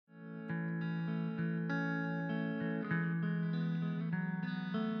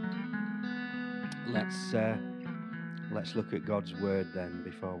Let's look at God's word then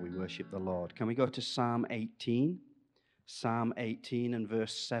before we worship the Lord. Can we go to Psalm 18? Psalm 18 and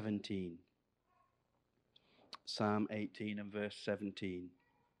verse 17. Psalm 18 and verse 17.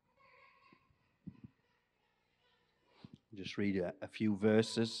 Just read a few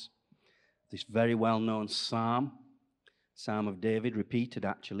verses. This very well-known psalm, Psalm of David, repeated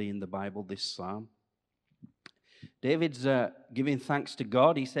actually in the Bible, this psalm. David's giving thanks to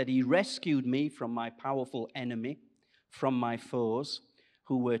God. He said, "He rescued me from my powerful enemy, from my foes,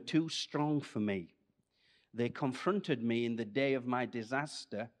 who were too strong for me. They confronted me in the day of my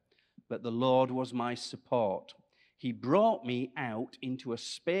disaster, but the Lord was my support. He brought me out into a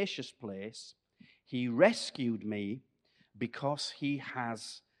spacious place. He rescued me because he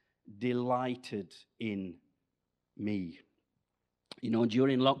has delighted in me." You know,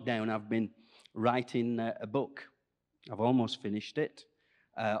 during lockdown, I've been writing a book. I've almost finished it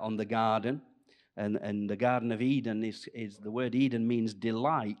on the garden. And the Garden of Eden is the word Eden means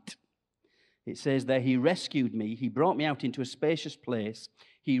delight. It says there, he rescued me. He brought me out into a spacious place.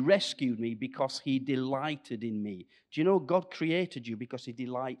 He rescued me because he delighted in me. Do you know God created you because he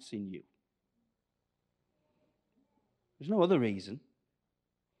delights in you? There's no other reason.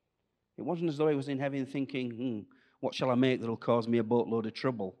 It wasn't as though he was in heaven thinking, what shall I make that'll cause me a boatload of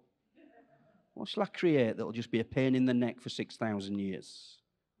trouble? What shall I create that'll just be a pain in the neck for 6,000 years?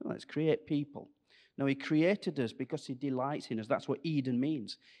 Well, let's create people. No, he created us because he delights in us. That's what Eden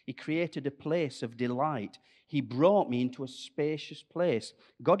means. He created a place of delight. He brought me into a spacious place.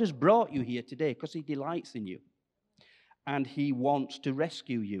 God has brought you here today because he delights in you. And he wants to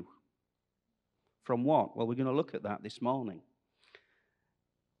rescue you. From what? Well, we're going to look at that this morning.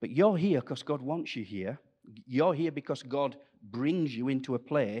 But you're here because God wants you here. You're here because God brings you into a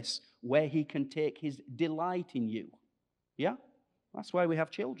place where he can take his delight in you. Yeah? That's why we have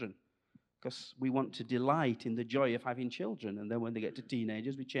children. Because we want to delight in the joy of having children. And then when they get to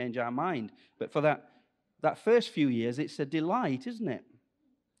teenagers, we change our mind. But for that first few years, it's a delight, isn't it?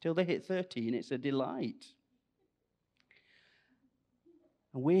 Till they hit 13, it's a delight.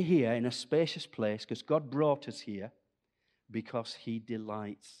 And we're here in a spacious place because God brought us here because he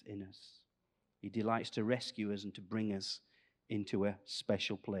delights in us. He delights to rescue us and to bring us into a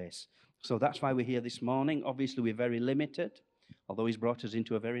special place. So that's why we're here this morning. Obviously, we're very limited. Although he's brought us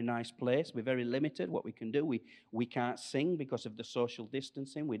into a very nice place, we're very limited what we can do. We can't sing because of the social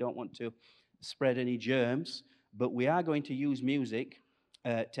distancing. We don't want to spread any germs. But we are going to use music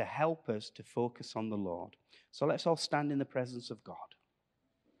to help us to focus on the Lord. So let's all stand in the presence of God.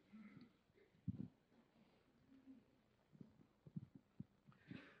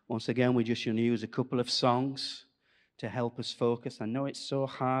 Once again, we're just going to use a couple of songs to help us focus. I know it's so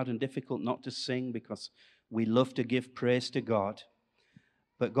hard and difficult not to sing because we love to give praise to God.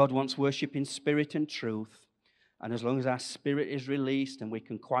 But God wants worship in spirit and truth. And as long as our spirit is released and we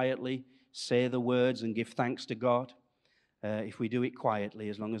can quietly say the words and give thanks to God, if we do it quietly,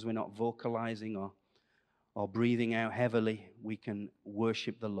 as long as we're not vocalizing or breathing out heavily, we can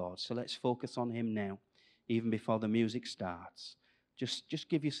worship the Lord. So let's focus on him now, even before the music starts. Just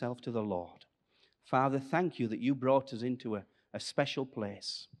give yourself to the Lord. Father, thank you that you brought us into a special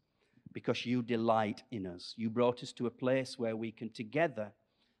place because you delight in us. You brought us to a place where we can together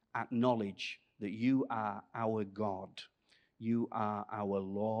acknowledge that you are our God. You are our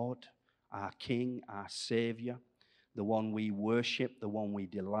Lord, our King, our Savior, the one we worship, the one we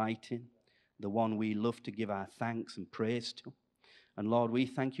delight in, the one we love to give our thanks and praise to. And Lord, we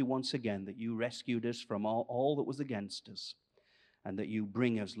thank you once again that you rescued us from all that was against us. And that you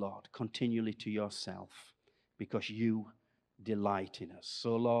bring us, Lord, continually to yourself because you delight in us.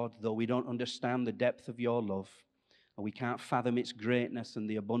 So, Lord, though we don't understand the depth of your love, and we can't fathom its greatness and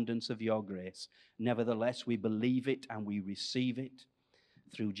the abundance of your grace, nevertheless, we believe it and we receive it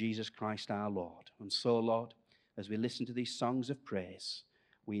through Jesus Christ our Lord. And so, Lord, as we listen to these songs of praise,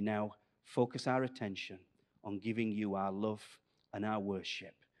 we now focus our attention on giving you our love and our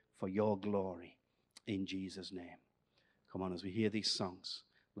worship for your glory in Jesus' name. Come on, as we hear these songs,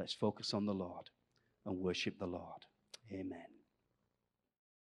 let's focus on the Lord and worship the Lord. Amen.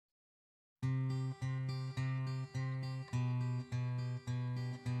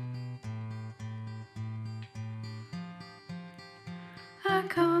 I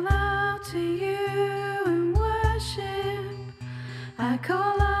call out to you in worship. I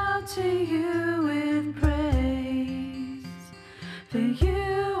call out to you with praise. For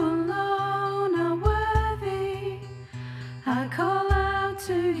you alone are worthy. I call out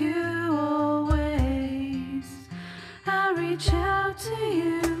to you always. I reach out to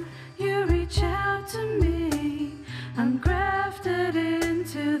you, you reach out to me. I'm grafted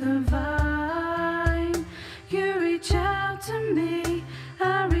into the vine.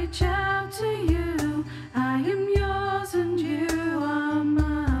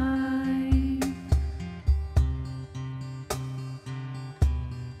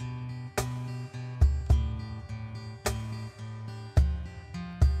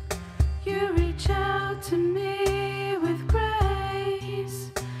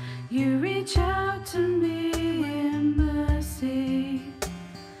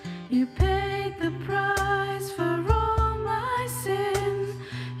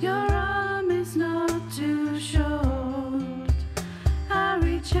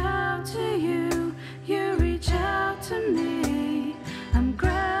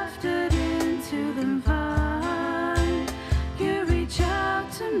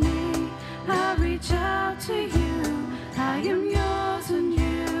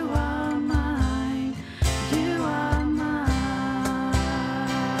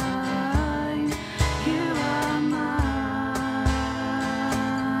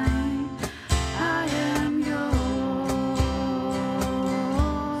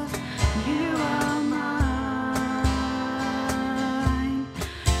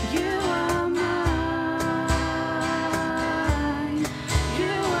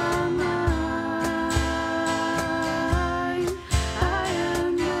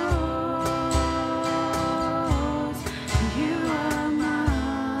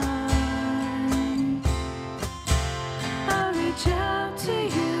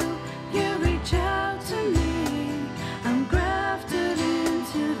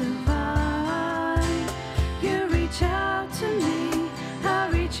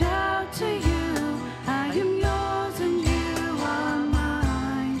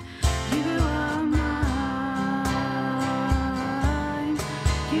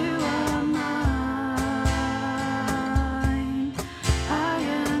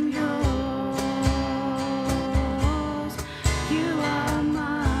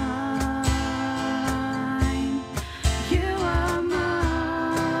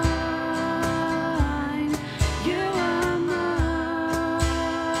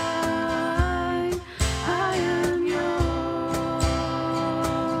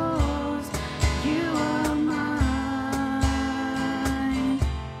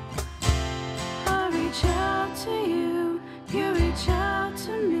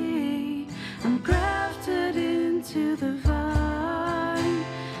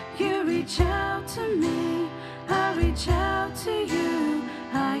 reach out to you.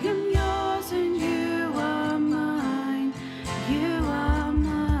 I am yours and you are mine. You are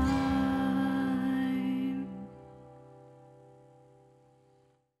mine.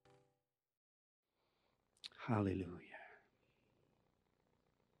 Hallelujah.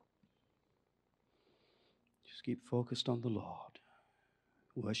 Just keep focused on the Lord,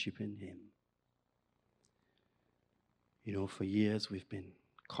 worshiping Him. You know, for years we've been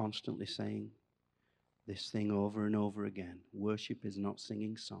constantly saying this thing over and over again. Worship is not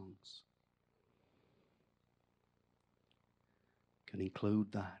singing songs. Can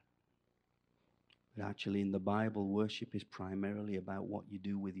include that. But actually in the Bible, worship is primarily about what you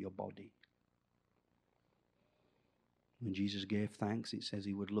do with your body. When Jesus gave thanks, it says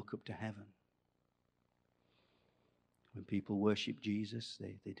He would look up to heaven. When people worshiped Jesus,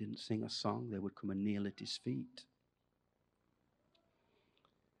 they didn't sing a song. They would come and kneel at His feet.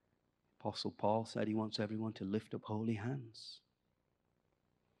 Apostle Paul said he wants everyone to lift up holy hands.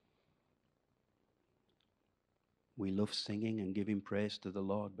 We love singing and giving praise to the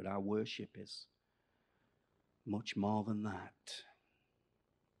Lord, but our worship is much more than that.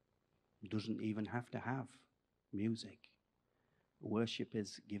 It doesn't even have to have music. Worship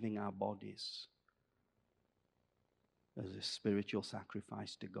is giving our bodies as a spiritual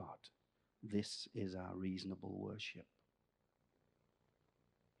sacrifice to God. This is our reasonable worship.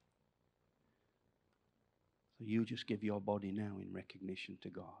 So you just give your body now in recognition to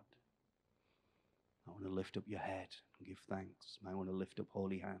God. I want to lift up your head and give thanks. I want to lift up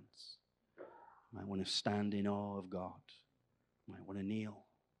holy hands. I want to stand in awe of God. I want to kneel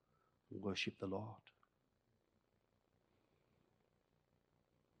and worship the Lord.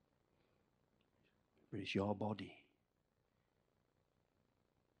 But it's your body.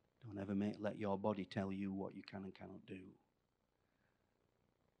 Don't ever let your body tell you what you can and cannot do.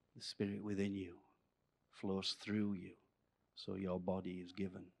 The Spirit within you flows through you, so your body is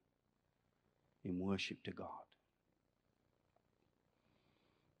given in worship to God.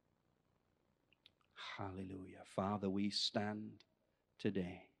 Hallelujah. Father, we stand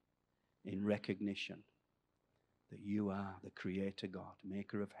today in recognition that you are the Creator God,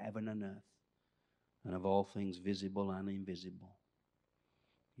 maker of heaven and earth, and of all things visible and invisible.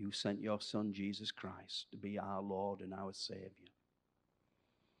 You sent your Son, Jesus Christ, to be our Lord and our Savior.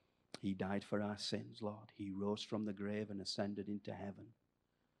 He died for our sins, Lord. He rose from the grave and ascended into heaven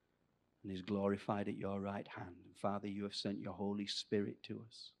and is glorified at your right hand. And Father, you have sent your Holy Spirit to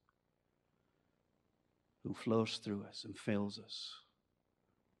us, who flows through us and fills us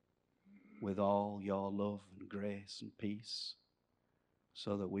with all your love and grace and peace,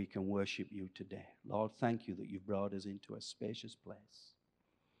 so that we can worship you today. Lord, thank you that you've brought us into a spacious place,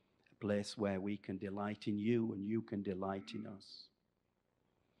 a place where we can delight in you and you can delight in us.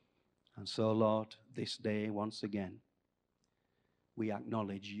 And so, Lord, this day, once again, we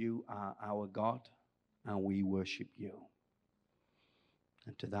acknowledge you are our God and we worship you.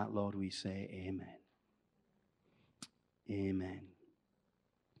 And to that, Lord, we say amen. Amen.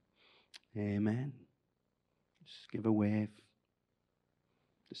 Amen. Just give a wave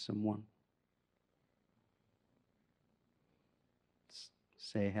to someone.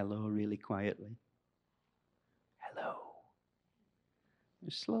 Say hello really quietly. Hello. We're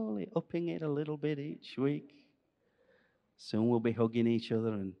slowly upping it a little bit each week. Soon we'll be hugging each other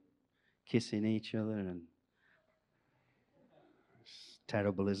and kissing each other, and it's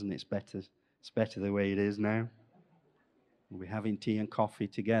terrible, isn't it? It's better the way it is now. We'll be having tea and coffee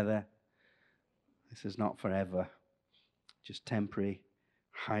together. This is not forever, just temporary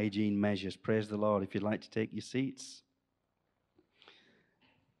hygiene measures. Praise the Lord. If you'd like to take your seats.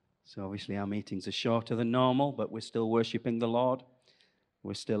 So obviously our meetings are shorter than normal, but we're still worshiping the Lord.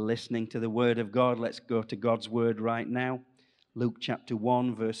 We're still listening to the Word of God. Let's go to God's Word right now. Luke chapter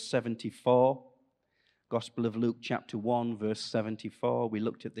 1, verse 74. Gospel of Luke chapter 1, verse 74. We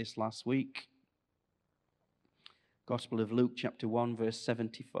looked at this last week. Gospel of Luke chapter 1, verse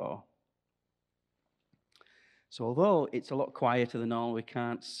 74. So although it's a lot quieter than normal, we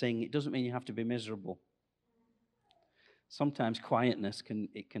can't sing, it doesn't mean you have to be miserable. Sometimes quietness can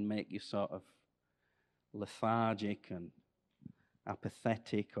make you sort of lethargic and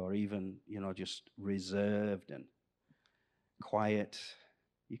apathetic, or even, just reserved and quiet.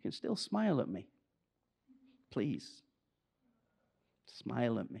 You can still smile at me. Please.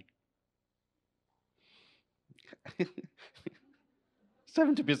 Smile at me.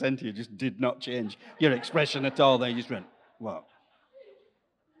 70% of you just did not change your expression at all. They just went, what?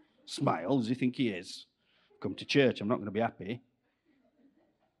 Smile? Does he think he is? Come to church, I'm not going to be happy.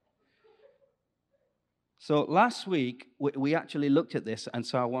 So last week, we actually looked at this, and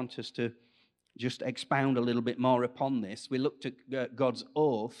so I want us to just expound a little bit more upon this. We looked at God's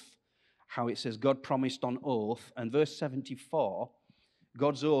oath, how it says God promised on oath. And verse 74,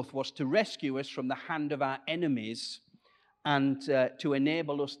 God's oath was to rescue us from the hand of our enemies and to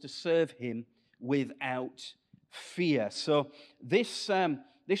enable us to serve him without fear. So this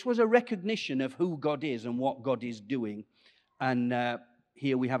was a recognition of who God is and what God is doing. And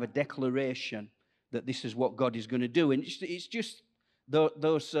here we have a declaration that this is what God is going to do. And it's just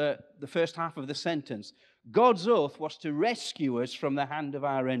the first half of the sentence. God's oath was to rescue us from the hand of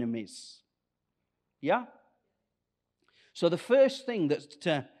our enemies. Yeah? So the first thing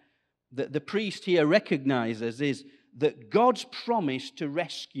that the priest here recognizes is that God's promise to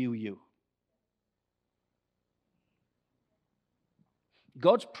rescue you.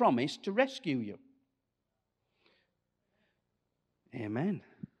 God's promise to rescue you. Amen.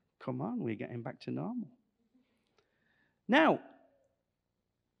 Come on, we're getting back to normal. Now,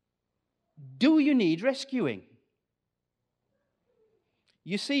 do you need rescuing?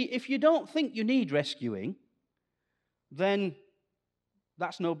 You see, if you don't think you need rescuing, then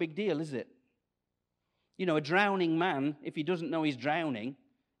that's no big deal, is it? You know, a drowning man, if he doesn't know he's drowning,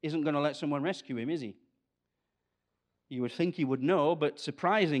 isn't going to let someone rescue him, is he? You would think he would know, but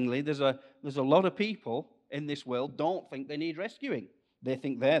surprisingly, there's a lot of people in this world don't think they need rescuing. They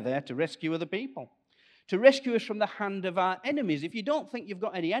think they're there to rescue other people, to rescue us from the hand of our enemies. If you don't think you've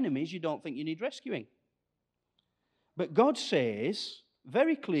got any enemies, you don't think you need rescuing. But God says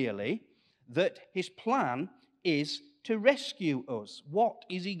very clearly that his plan is to rescue us. What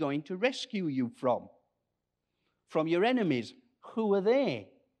is he going to rescue you from? From your enemies. Who are they?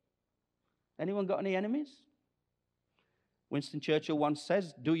 Anyone got any enemies? Winston Churchill once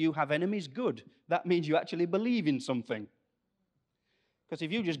says, do you have enemies? Good. That means you actually believe in something. Because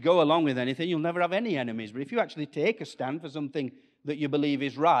if you just go along with anything, you'll never have any enemies. But if you actually take a stand for something that you believe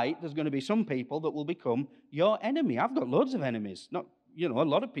is right, there's going to be some people that will become your enemy. I've got loads of enemies. Not, a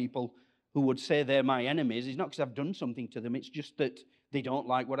lot of people who would say they're my enemies. It's not because I've done something to them. It's just that they don't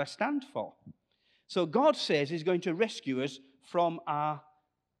like what I stand for. So God says he's going to rescue us from our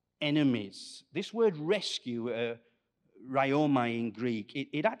enemies. This word rescue, raiomai in Greek,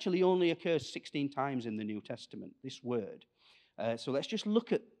 it actually only occurs 16 times in the New Testament, this word. So let's just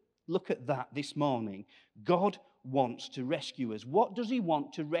look at that this morning. God wants to rescue us. What does he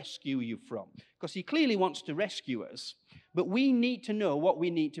want to rescue you from? Because he clearly wants to rescue us, but we need to know what we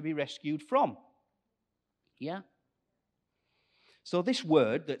need to be rescued from. Yeah? So this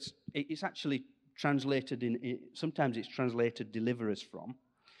word, it's actually translated sometimes it's translated deliver us from,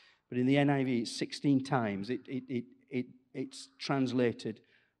 but in the NIV it's 16 times. It's translated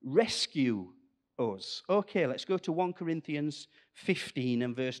rescue us. Okay, let's go to 1 Corinthians 15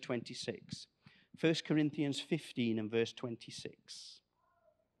 and verse 26. 1 Corinthians 15 and verse 26.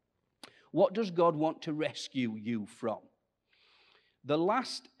 What does God want to rescue you from? The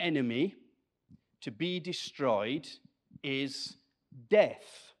last enemy to be destroyed is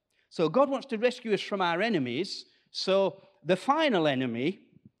death. So God wants to rescue us from our enemies. So the final enemy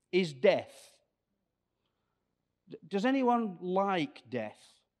is death. Does anyone like death?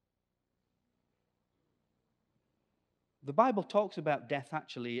 The Bible talks about death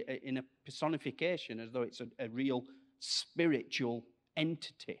actually in a personification as though it's a real spiritual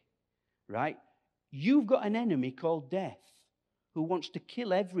entity, right? You've got an enemy called death who wants to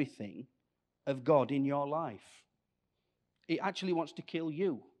kill everything of God in your life. It actually wants to kill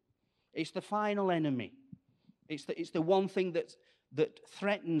you. It's the final enemy. It's the one thing that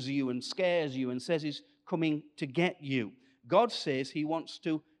threatens you and scares you and says is coming to get you. God says he wants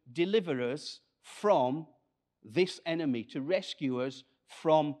to deliver us from this enemy, to rescue us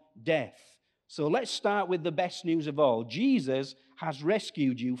from death. So let's start with the best news of all. Jesus has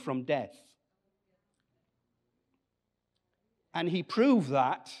rescued you from death. And he proved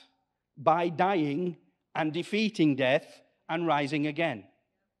that by dying and defeating death and rising again.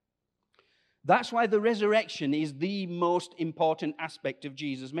 That's why the resurrection is the most important aspect of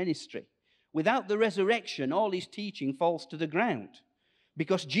Jesus' ministry. Without the resurrection, all his teaching falls to the ground.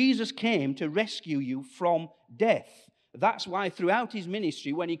 Because Jesus came to rescue you from death. That's why throughout his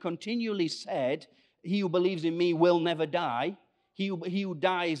ministry, when he continually said, he who believes in me will never die, he who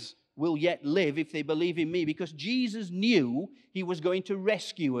dies will yet live if they believe in me. Because Jesus knew he was going to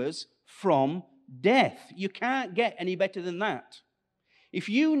rescue us from death. You can't get any better than that. If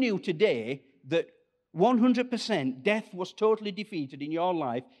you knew today that 100% death was totally defeated in your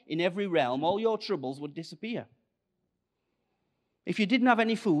life, in every realm, all your troubles would disappear. If you didn't have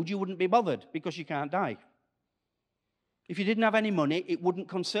any food, you wouldn't be bothered because you can't die. If you didn't have any money, it wouldn't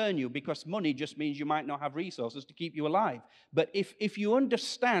concern you, because money just means you might not have resources to keep you alive. But if you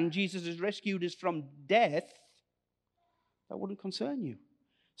understand Jesus has rescued us from death, that wouldn't concern you.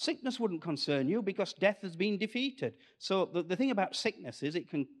 Sickness wouldn't concern you, because death has been defeated. So the thing about sickness is it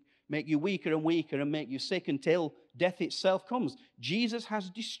can make you weaker and weaker and make you sick until death itself comes. Jesus has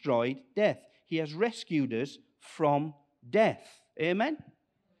destroyed death. He has rescued us from death. Amen?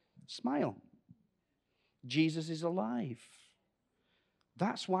 Smile. Jesus is alive.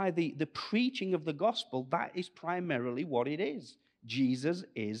 That's why the preaching of the gospel, that is primarily what it is. Jesus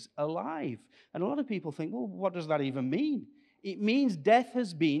is alive. And a lot of people think, well, what does that even mean? It means death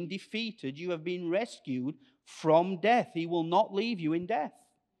has been defeated. You have been rescued from death. He will not leave you in death.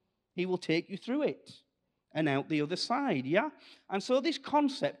 He will take you through it and out the other side, yeah? And so this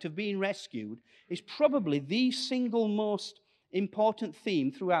concept of being rescued is probably the single most important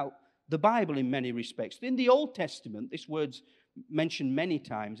theme throughout the Bible in many respects. In the Old Testament, this word's mentioned many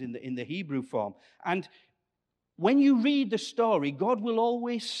times in the Hebrew form. And when you read the story, God will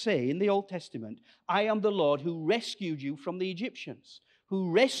always say in the Old Testament, I am the Lord who rescued you from the Egyptians,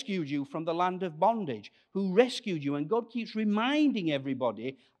 who rescued you from the land of bondage, who rescued you. And God keeps reminding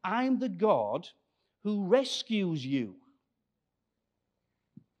everybody, I'm the God who rescues you.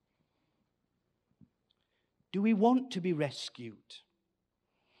 Do we want to be rescued?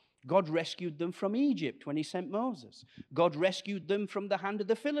 God rescued them from Egypt when he sent Moses. God rescued them from the hand of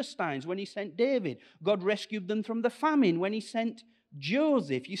the Philistines when he sent David. God rescued them from the famine when he sent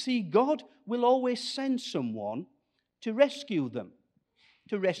Joseph. You see, God will always send someone to rescue them,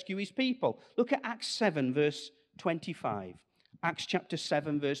 to rescue his people. Look at Acts 7, verse 25. Acts chapter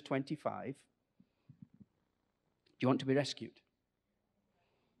 7, verse 25. Do you want to be rescued?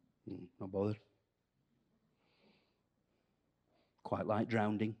 Not bothered. Quite like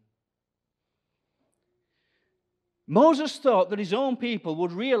drowning. Moses thought that his own people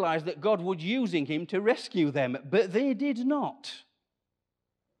would realize that God was using him to rescue them, but they did not.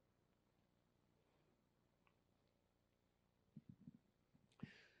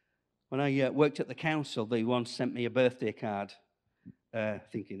 When I worked at the council, they once sent me a birthday card,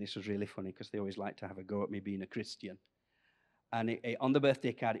 thinking this was really funny because they always like to have a go at me being a Christian. And on the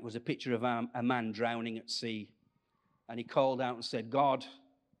birthday card, it was a picture of a man drowning at sea. And he called out and said, God,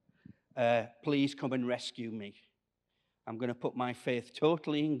 please come and rescue me. I'm going to put my faith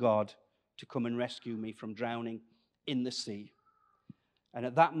totally in God to come and rescue me from drowning in the sea. And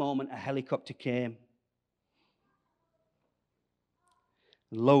at that moment, a helicopter came,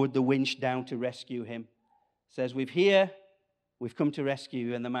 lowered the winch down to rescue him. Says, we've come to rescue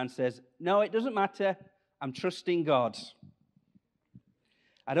you. And the man says, no, it doesn't matter. I'm trusting God.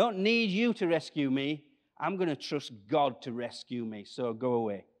 I don't need you to rescue me. I'm going to trust God to rescue me. So go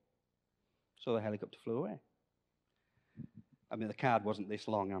away. So the helicopter flew away. I mean, the card wasn't this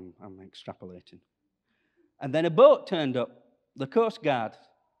long. I'm extrapolating. And then a boat turned up, the Coast Guard,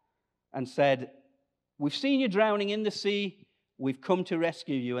 and said, we've seen you drowning in the sea. We've come to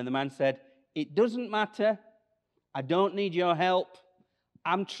rescue you. And the man said, it doesn't matter. I don't need your help.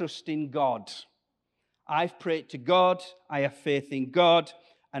 I'm trusting God. I've prayed to God. I have faith in God.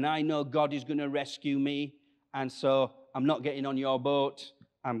 And I know God is going to rescue me. And so I'm not getting on your boat.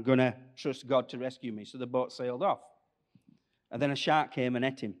 I'm going to trust God to rescue me. So the boat sailed off. And then a shark came and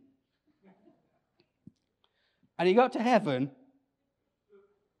ate him. And he got to heaven.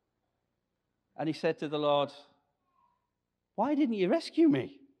 And he said to the Lord, why didn't you rescue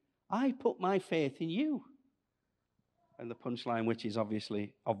me? I put my faith in you. And the punchline, which is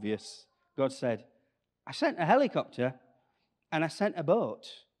obviously obvious, God said, I sent a helicopter and I sent a boat.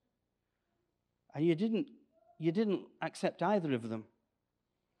 And you didn't accept either of them.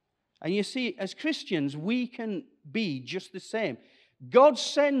 And you see, as Christians, we can be just the same. God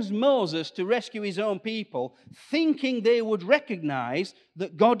sends Moses to rescue his own people, thinking they would recognize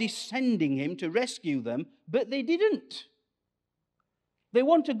that God is sending him to rescue them, but they didn't. They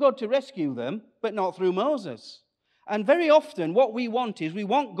wanted God to rescue them, but not through Moses. And very often what we want is we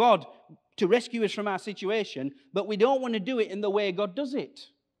want God to rescue us from our situation, but we don't want to do it in the way God does it.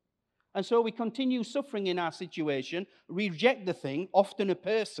 And so we continue suffering in our situation, reject the thing, often a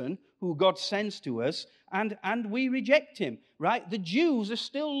person who God sends to us, and we reject him, right? The Jews are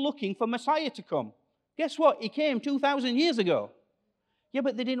still looking for Messiah to come. Guess what? He came 2,000 years ago. Yeah,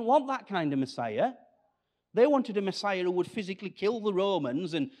 but they didn't want that kind of Messiah. They wanted a Messiah who would physically kill the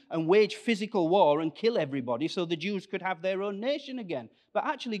Romans and wage physical war and kill everybody so the Jews could have their own nation again. But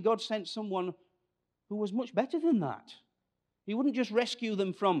actually, God sent someone who was much better than that. He wouldn't just rescue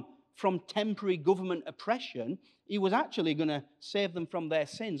them from temporary government oppression. He was actually going to save them from their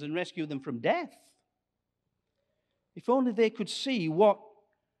sins and rescue them from death. If only they could see what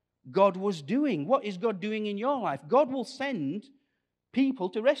God was doing. What is God doing in your life? God will send people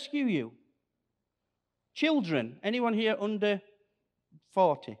to rescue you. Children, anyone here under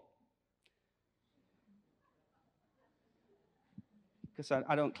 40? Because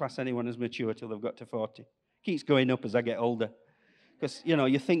I don't class anyone as mature till they've got to 40. Keeps going up as I get older. Because,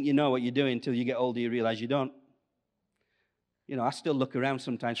 you think you know what you're doing until you get older, you realize you don't. I still look around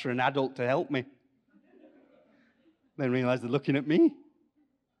sometimes for an adult to help me. Then realize they're looking at me.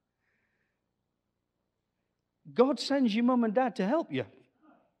 God sends your mum and dad to help you.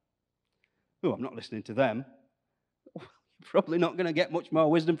 Oh, I'm not listening to them. You're probably not going to get much more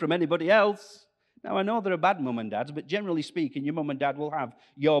wisdom from anybody else. Now, I know there are bad mum and dads, but generally speaking, your mum and dad will have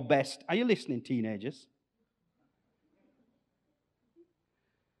your best. Are you listening, teenagers?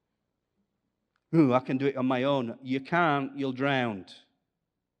 Oh, I can do it on my own. You can't, you'll drown.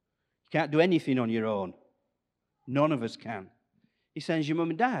 You can't do anything on your own. None of us can. He sends your mum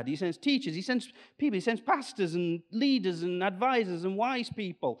and dad. He sends teachers. He sends people. He sends pastors and leaders and advisors and wise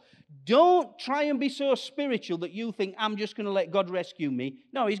people. Don't try and be so spiritual that you think, I'm just going to let God rescue me.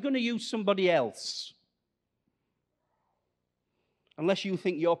 No, he's going to use somebody else. Unless you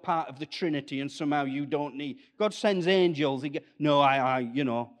think you're part of the Trinity and somehow you don't need. God sends angels.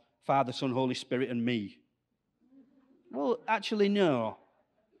 Father, Son, Holy Spirit, and me. Well, actually, no.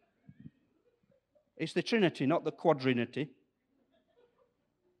 It's the Trinity, not the Quadrinity.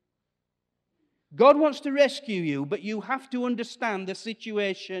 God wants to rescue you, but you have to understand the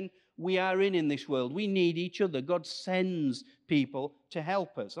situation we are in this world. We need each other. God sends people to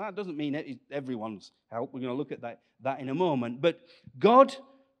help us. That doesn't mean everyone's help. We're going to look at that in a moment. But God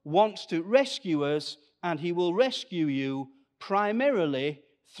wants to rescue us, and he will rescue you primarily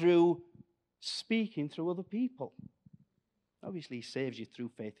through speaking through other people. Obviously, he saves you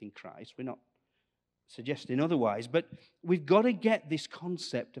through faith in Christ. We're not suggesting otherwise, but we've got to get this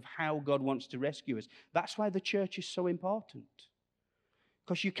concept of how God wants to rescue us. That's why the church is so important.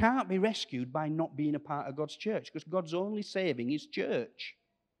 Because you can't be rescued by not being a part of God's church, because God's only saving his church.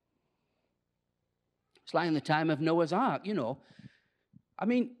 It's like in the time of Noah's Ark,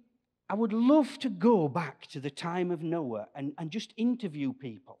 I would love to go back to the time of Noah and just interview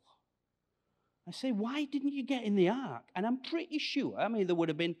people. I say, why didn't you get in the ark? And I'm pretty sure, there would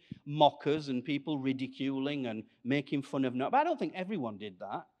have been mockers and people ridiculing and making fun of Noah. But I don't think everyone did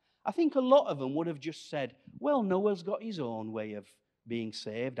that. I think a lot of them would have just said, well, Noah's got his own way of being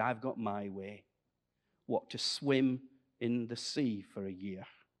saved. I've got my way. What, to swim in the sea for a year?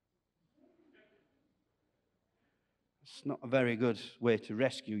 It's not a very good way to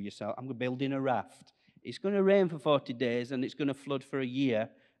rescue yourself. I'm building a raft. It's going to rain for 40 days and it's going to flood for a year.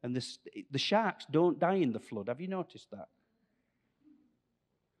 And the sharks don't die in the flood. Have you noticed that?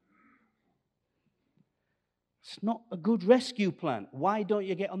 It's not a good rescue plan. Why don't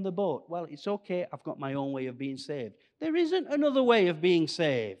you get on the boat? Well, it's okay. I've got my own way of being saved. There isn't another way of being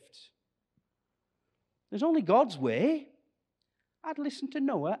saved. There's only God's way. I'd listen to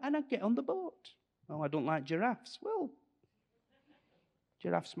Noah and I'd get on the boat. Oh, I don't like giraffes. Well,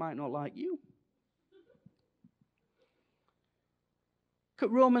 giraffes might not like you. Look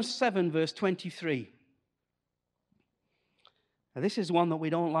at Romans 7, verse 23. Now, this is one that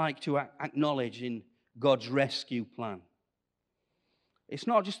we don't like to acknowledge in God's rescue plan. It's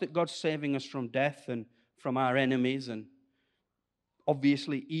not just that God's saving us from death and from our enemies and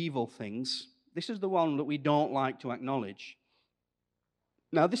obviously evil things. This is the one that we don't like to acknowledge.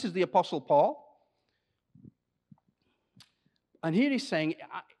 Now, this is the Apostle Paul. And here he's saying,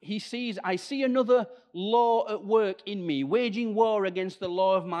 I see another law at work in me, waging war against the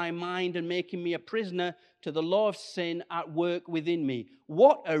law of my mind and making me a prisoner to the law of sin at work within me.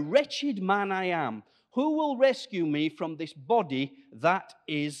 What a wretched man I am. Who will rescue me from this body that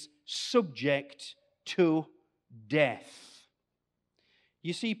is subject to death?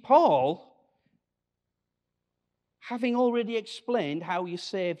 You see, Paul, having already explained how you're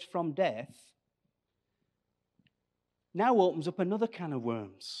saved from death, now opens up another can of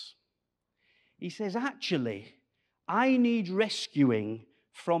worms. He says, actually, I need rescuing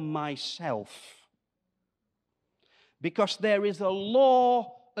from myself. Because there is a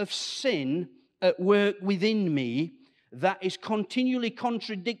law of sin at work within me that is continually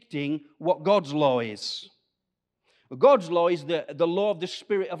contradicting what God's law is. God's law is the law of the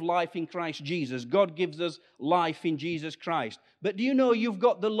Spirit of life in Christ Jesus. God gives us life in Jesus Christ. But do you know you've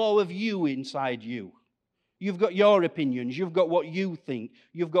got the law of you inside you? You've got your opinions. You've got what you think.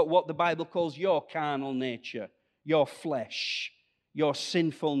 You've got what the Bible calls your carnal nature, your flesh, your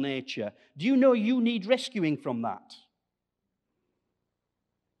sinful nature. Do you know you need rescuing from that?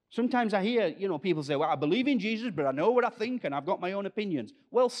 Sometimes I hear, people say, well, I believe in Jesus, but I know what I think and I've got my own opinions.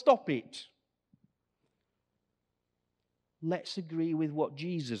 Well, stop it. Let's agree with what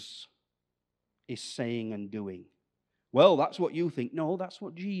Jesus is saying and doing. Well, that's what you think. No, that's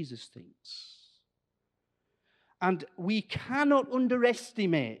what Jesus thinks. And we cannot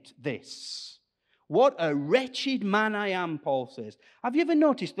underestimate this. What a wretched man I am, Paul says. Have you ever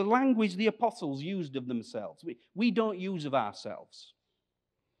noticed the language the apostles used of themselves? We don't use of ourselves.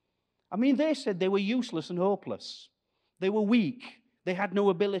 I mean, they said they were useless and hopeless. They were weak. They had no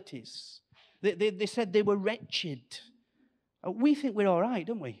abilities. They said they were wretched. We think we're all right,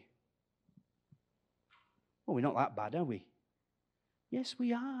 don't we? Well, we're not that bad, are we? Yes,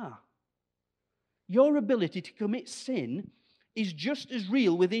 we are. Your ability to commit sin is just as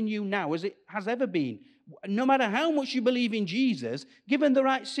real within you now as it has ever been. No matter how much you believe in Jesus, given the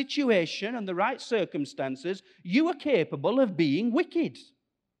right situation and the right circumstances, you are capable of being wicked.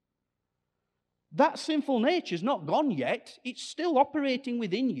 That sinful nature is not gone yet. It's still operating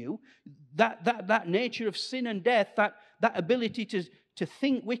within you. That nature of sin and death, that ability to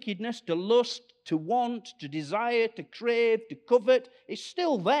think wickedness, to lust, to want, to desire, to crave, to covet, it's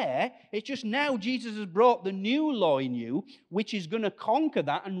still there. It's just now Jesus has brought the new law in you, which is going to conquer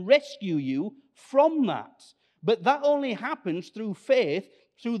that and rescue you from that. But that only happens through faith,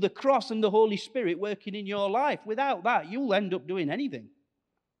 through the cross and the Holy Spirit working in your life. Without that, you'll end up doing anything.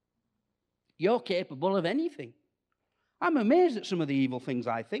 You're capable of anything. I'm amazed at some of the evil things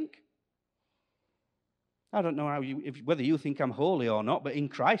I think. I don't know whether you think I'm holy or not, but in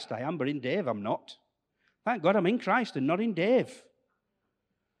Christ I am, but in Dave I'm not. Thank God I'm in Christ and not in Dave.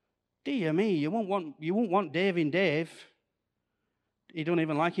 Dear me, you won't want Dave in Dave. He don't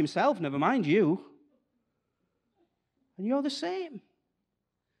even like himself, never mind you. And you're the same.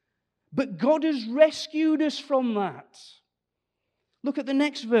 But God has rescued us from that. Look at the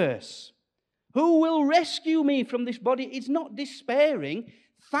next verse. Who will rescue me from this body? It's not despairing.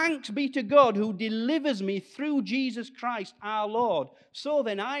 Thanks be to God who delivers me through Jesus Christ our Lord. So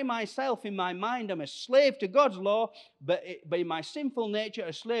then I myself in my mind am a slave to God's law, but in my sinful nature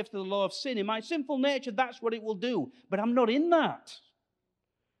a slave to the law of sin. In my sinful nature that's what it will do. But I'm not in that.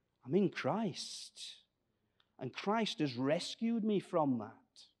 I'm in Christ. And Christ has rescued me from that.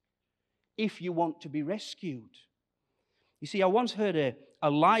 If you want to be rescued. You see, I once heard a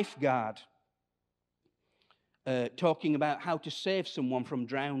lifeguard talking about how to save someone from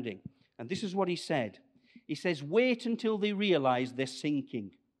drowning. And this is what he said. He says, wait until they realize they're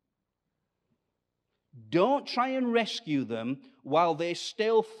sinking. Don't try and rescue them while they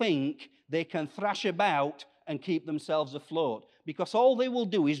still think they can thrash about and keep themselves afloat. Because all they will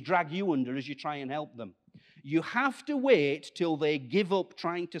do is drag you under as you try and help them. You have to wait till they give up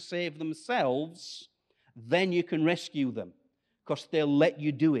trying to save themselves. Then you can rescue them. Because they'll let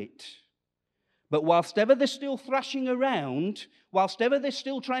you do it. But whilst ever they're still thrashing around, whilst ever they're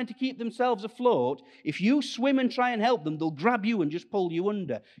still trying to keep themselves afloat, if you swim and try and help them, they'll grab you and just pull you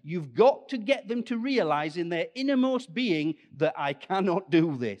under. You've got to get them to realize in their innermost being that I cannot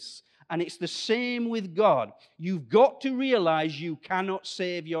do this. And it's the same with God. You've got to realize you cannot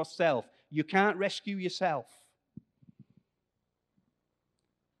save yourself. You can't rescue yourself.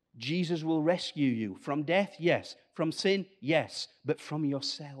 Jesus will rescue you from death, yes. From sin, yes. But from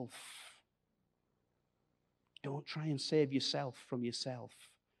yourself. Don't try and save yourself from yourself.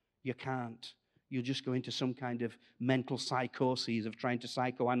 You can't. You'll just go into some kind of mental psychosis of trying to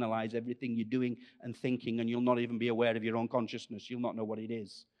psychoanalyze everything you're doing and thinking, and you'll not even be aware of your own consciousness. You'll not know what it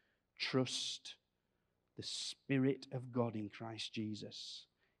is. Trust the Spirit of God in Christ Jesus.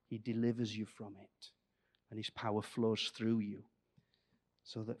 He delivers you from it, and His power flows through you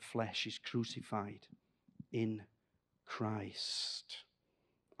so that flesh is crucified in Christ.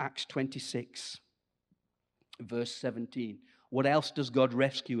 Acts 26. Verse 17. What else does God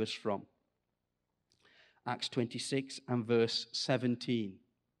rescue us from? Acts 26 and verse 17.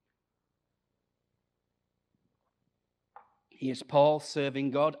 Here's Paul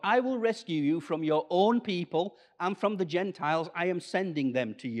serving God. I will rescue you from your own people and from the Gentiles. I am sending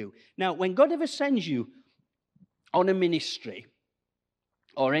them to you. Now, when God ever sends you on a ministry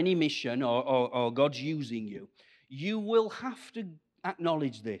or any mission or God's using you, you will have to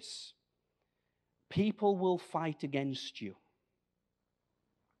acknowledge this. People will fight against you.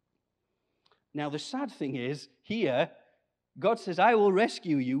 Now, the sad thing is, here, God says, I will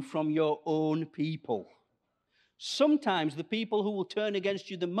rescue you from your own people. Sometimes the people who will turn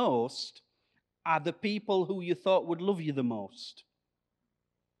against you the most are the people who you thought would love you the most.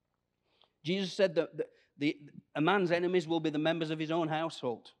 Jesus said that a man's enemies will be the members of his own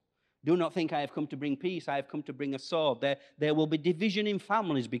household. Do not think I have come to bring peace. I have come to bring a sword. There will be division in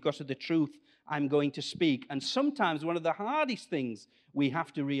families because of the truth I'm going to speak. And sometimes one of the hardest things we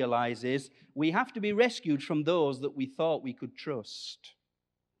have to realize is we have to be rescued from those that we thought we could trust.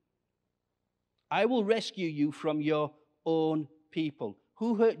 I will rescue you from your own people.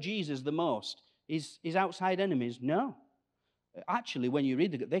 Who hurt Jesus the most? His outside enemies? No. Actually, when you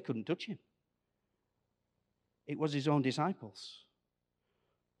read it, they couldn't touch him. It was his own disciples.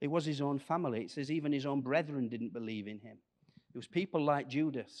 It was his own family. It says even his own brethren didn't believe in him. It was people like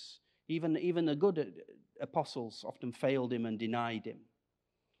Judas. Even the good apostles often failed him and denied him.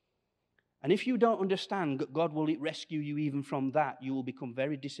 And if you don't understand that God will rescue you even from that, you will become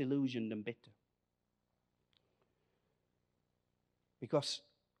very disillusioned and bitter. Because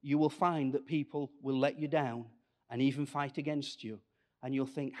you will find that people will let you down and even fight against you. And you'll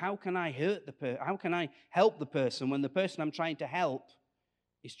think, how can I how can I help the person when the person I'm trying to help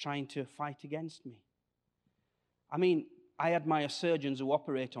is trying to fight against me? I mean, I admire surgeons who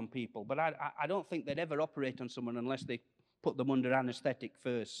operate on people, but I don't think they'd ever operate on someone unless they put them under anesthetic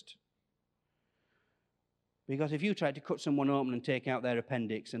first. Because if you tried to cut someone open and take out their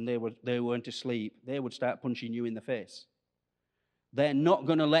appendix and they weren't asleep, they would start punching you in the face. They're not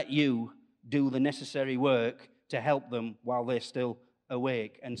going to let you do the necessary work to help them while they're still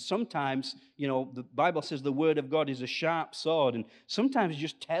awake. And sometimes, the Bible says the word of God is a sharp sword, and sometimes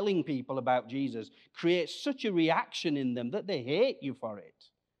just telling people about Jesus creates such a reaction in them that they hate you for it.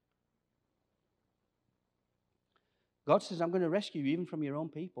 God says, I'm going to rescue you even from your own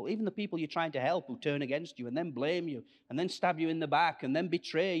people, even the people you're trying to help who turn against you and then blame you and then stab you in the back and then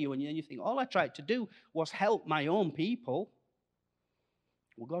betray you, and you think, all I tried to do was help my own people.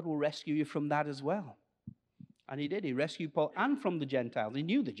 Well, God will rescue you from that as well. And he did. He rescued Paul and from the Gentiles. He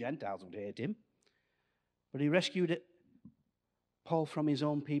knew the Gentiles would hate him. But he rescued Paul from his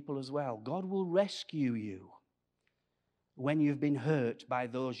own people as well. God will rescue you when you've been hurt by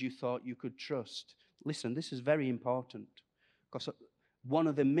those you thought you could trust. Listen, this is very important. Because one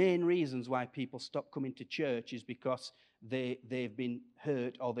of the main reasons why people stop coming to church is because they've been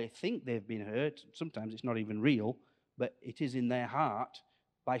hurt, or they think they've been hurt. Sometimes it's not even real, but it is in their heart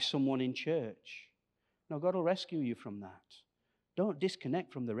by someone in church. No, God will rescue you from that. Don't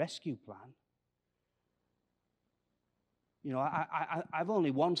disconnect from the rescue plan. I've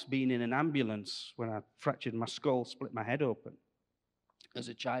only once been in an ambulance when I fractured my skull, split my head open as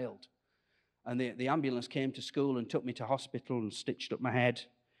a child. And the ambulance came to school and took me to hospital and stitched up my head.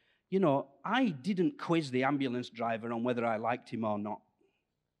 I didn't quiz the ambulance driver on whether I liked him or not.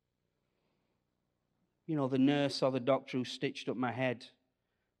 The nurse or the doctor who stitched up my head.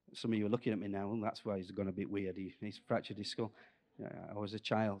 Some of you are looking at me now, and that's why he's gone a bit weird. He's fractured his skull. I was a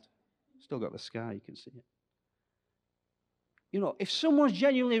child. Still got the scar, you can see it. If someone's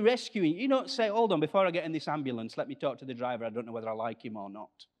genuinely rescuing you, don't say, hold on, before I get in this ambulance, let me talk to the driver. I don't know whether I like him or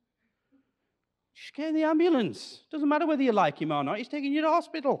not. Just get in the ambulance. Doesn't matter whether you like him or not. He's taking you to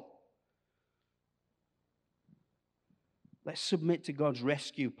hospital. Let's submit to God's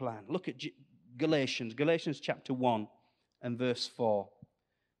rescue plan. Look at Galatians chapter 1 and verse 4.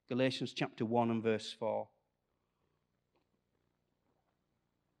 Galatians chapter 1 and verse 4.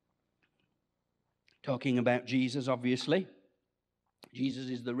 Talking about Jesus, obviously. Jesus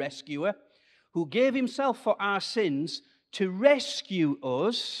is the rescuer who gave himself for our sins to rescue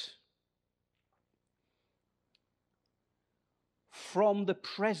us from the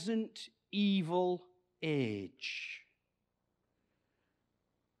present evil age.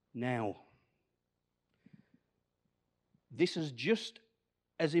 Now, this is just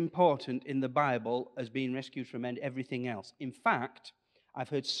as important in the Bible as being rescued from everything else. In fact, I've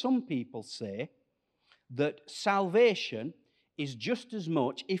heard some people say that salvation is just as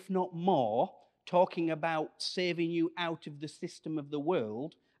much, if not more, talking about saving you out of the system of the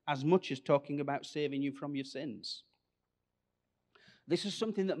world as much as talking about saving you from your sins. This is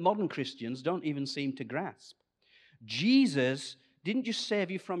something that modern Christians don't even seem to grasp. Jesus didn't just save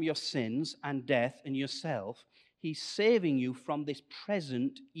you from your sins and death and yourself. He's saving you from this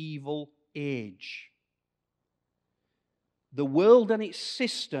present evil age. The world and its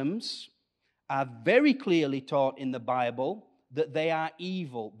systems are very clearly taught in the Bible that they are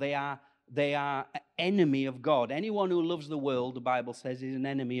evil. They are an enemy of God. Anyone who loves the world, the Bible says, is an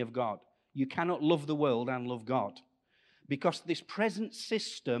enemy of God. You cannot love the world and love God. Because this present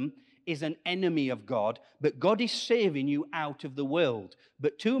system is an enemy of God, but God is saving you out of the world.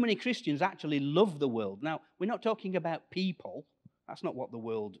 But too many Christians actually love the world. Now, we're not talking about people. That's not what the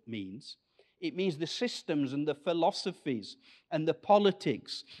world means. It means the systems and the philosophies and the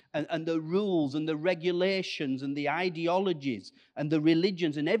politics and the rules and the regulations and the ideologies and the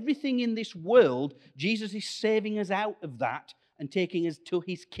religions and everything in this world. Jesus is saving us out of that and taking us to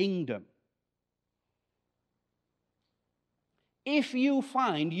his kingdom. If you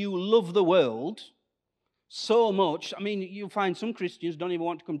find you love the world so much, I mean, you'll find some Christians don't even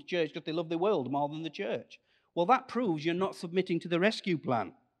want to come to church because they love the world more than the church. Well, that proves you're not submitting to the rescue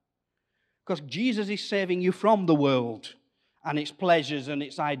plan. Because Jesus is saving you from the world and its pleasures and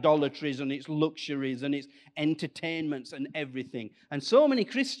its idolatries and its luxuries and its entertainments and everything. And so many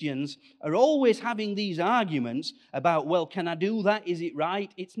Christians are always having these arguments about, well, can I do that? Is it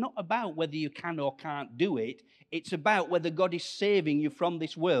right? It's not about whether you can or can't do it. It's about whether God is saving you from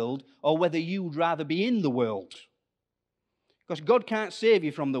this world or whether you'd rather be in the world. Because God can't save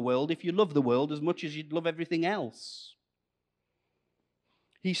you from the world if you love the world as much as you'd love everything else.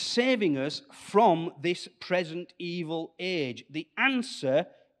 He's saving us from this present evil age. The answer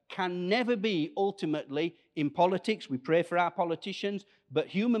can never be ultimately in politics. We pray for our politicians, but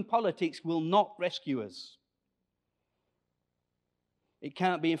human politics will not rescue us. It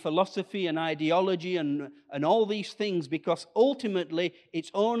can't be in philosophy and ideology and all these things, because ultimately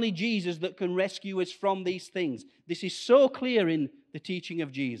it's only Jesus that can rescue us from these things. This is so clear in the teaching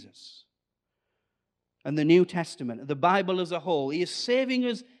of Jesus and the New Testament, the Bible as a whole. He is saving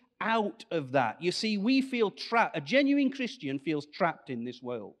us out of that. You see, we feel trapped. A genuine Christian feels trapped in this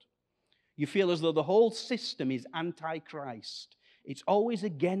world. You feel as though the whole system is anti-Christ. It's always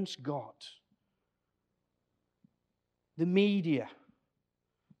against God. The media,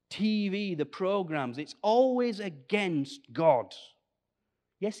 TV, the programs, it's always against God.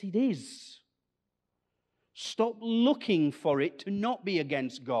 Yes, it is. Stop looking for it to not be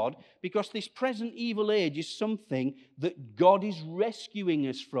against God, because this present evil age is something that God is rescuing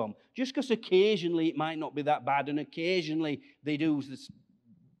us from. Just because occasionally it might not be that bad and occasionally they do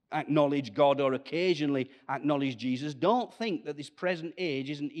acknowledge God or occasionally acknowledge Jesus, don't think that this present age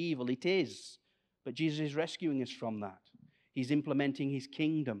isn't evil. It is. But Jesus is rescuing us from that. He's implementing his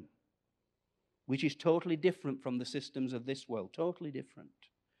kingdom, which is totally different from the systems of this world. Totally different.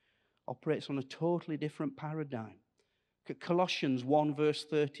 Operates on a totally different paradigm. Colossians 1 verse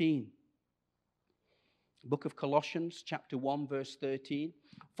 13. Book of Colossians chapter 1 verse 13.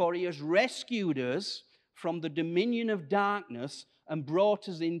 For he has rescued us from the dominion of darkness and brought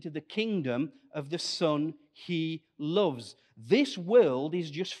us into the kingdom of the Son he loves. This world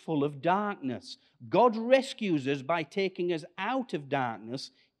is just full of darkness. God rescues us by taking us out of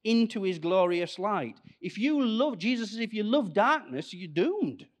darkness into his glorious light. If you love, Jesus says, if you love darkness, you're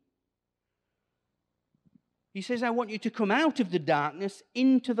doomed. He says, I want you to come out of the darkness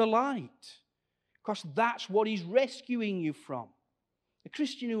into the light, because that's what he's rescuing you from. A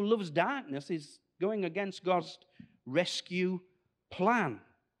Christian who loves darkness is going against God's rescue plan.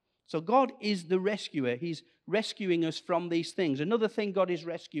 So God is the rescuer. He's rescuing us from these things. Another thing God is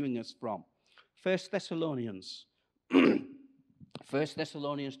rescuing us from. 1 Thessalonians. 1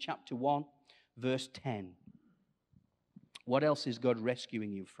 Thessalonians chapter 1, verse 10. What else is God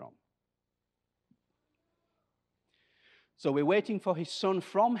rescuing you from? So we're waiting for his Son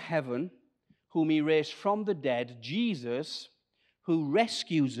from heaven, whom he raised from the dead, Jesus, who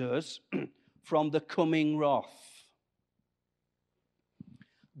rescues us from the coming wrath.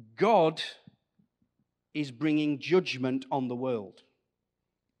 God is bringing judgment on the world.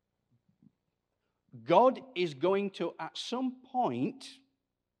 God is going to, at some point,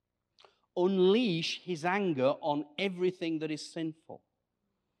 unleash his anger on everything that is sinful,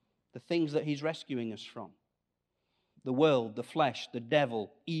 the things that he's rescuing us from. The world, the flesh, the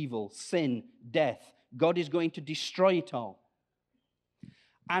devil, evil, sin, death. God is going to destroy it all.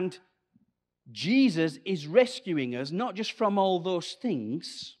 And Jesus is rescuing us not just from all those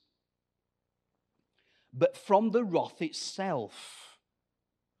things, but from the wrath itself.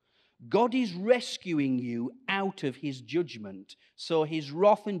 God is rescuing you out of his judgment, so his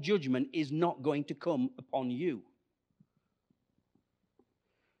wrath and judgment is not going to come upon you.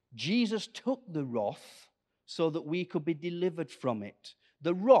 Jesus took the wrath so that we could be delivered from it.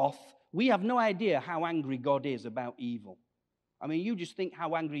 The wrath, we have no idea how angry God is about evil. I mean, you just think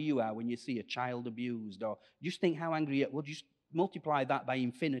how angry you are when you see a child abused, or just think how angry you are. Well, just multiply that by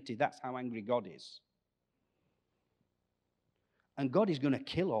infinity. That's how angry God is. And God is going to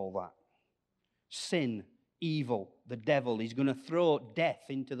kill all that. Sin, evil, the devil. He's going to throw death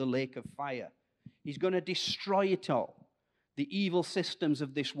into the lake of fire. He's going to destroy it all. The evil systems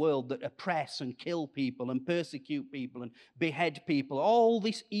of this world that oppress and kill people and persecute people and behead people, all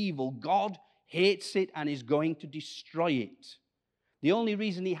this evil, God hates it and is going to destroy it. The only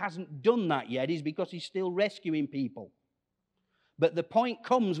reason he hasn't done that yet is because he's still rescuing people. But the point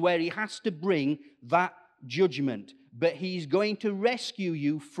comes where he has to bring that judgment. But he's going to rescue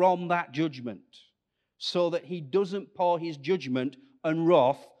you from that judgment so that he doesn't pour his judgment and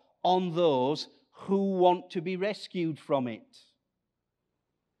wrath on those who want to be rescued from it.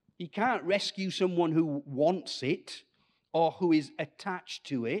 He can't rescue someone who wants it or who is attached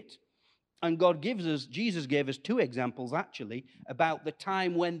to it. And Jesus gave us two examples actually about the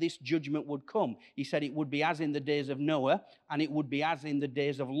time when this judgment would come. He said it would be as in the days of Noah, and it would be as in the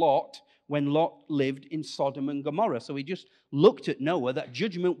days of Lot, when Lot lived in Sodom and Gomorrah. So he just looked at Noah, that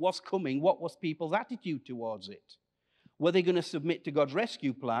judgment was coming. What was people's attitude towards it? Were they going to submit to God's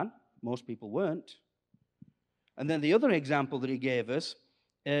rescue plan? Most people weren't. And then the other example that he gave us,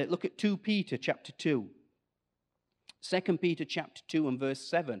 look at 2 Peter chapter 2. 2 Peter chapter 2 and verse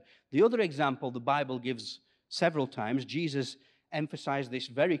 7. The other example the Bible gives several times, Jesus emphasized this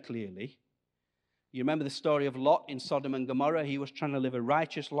very clearly. You remember the story of Lot in Sodom and Gomorrah? He was trying to live a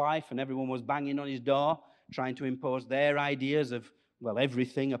righteous life, and everyone was banging on his door, trying to impose their ideas of, well,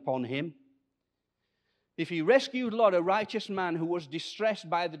 everything upon him. If he rescued Lot, a righteous man who was distressed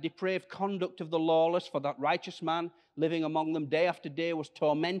by the depraved conduct of the lawless, for that righteous man living among them day after day was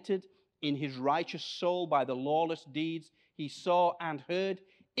tormented in his righteous soul by the lawless deeds he saw and heard.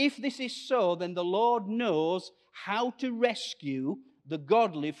 If this is so, then the Lord knows how to rescue the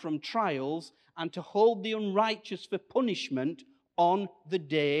godly from trials and to hold the unrighteous for punishment on the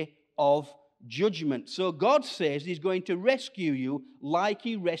day of judgment. So God says he's going to rescue you like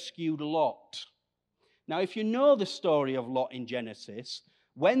he rescued Lot. Now, if you know the story of Lot in Genesis,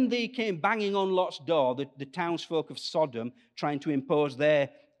 when they came banging on Lot's door, the townsfolk of Sodom, trying to impose their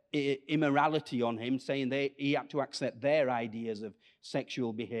immorality on him, saying he had to accept their ideas of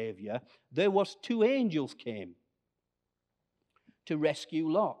sexual behavior, there was 2 angels came to rescue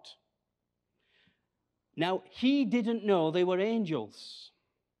Lot. Now, he didn't know they were angels.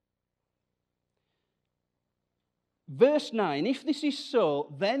 Verse 9, if this is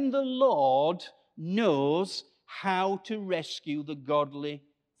so, then the Lord knows how to rescue the godly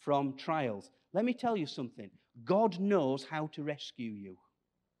from trials. Let me tell you something. God knows how to rescue you.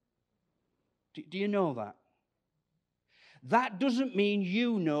 Do you know that? That doesn't mean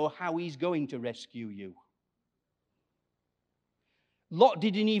you know how he's going to rescue you. Lot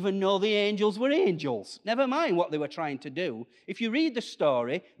didn't even know the angels were angels. Never mind what they were trying to do. If you read the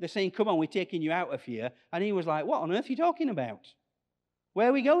story, they're saying, come on, we're taking you out of here. And he was like, what on earth are you talking about? Where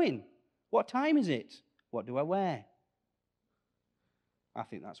are we going? What time is it? What do I wear? I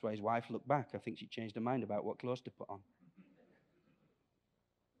think that's why his wife looked back. I think she changed her mind about what clothes to put on.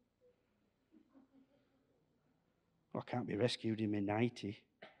 I can't be rescued in my 90.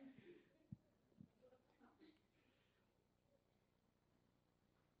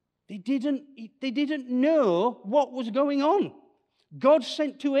 They didn't know what was going on. God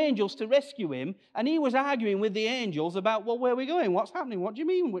sent 2 angels to rescue him, and he was arguing with the angels about, well, where are we going? What's happening? What do you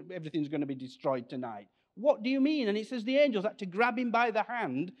mean everything's going to be destroyed tonight? What do you mean? And it says the angels had to grab him by the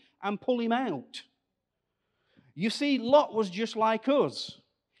hand and pull him out. You see, Lot was just like us.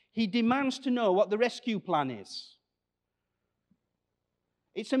 He demands to know what the rescue plan is.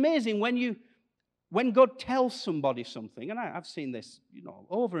 It's amazing when God tells somebody something, and I've seen this,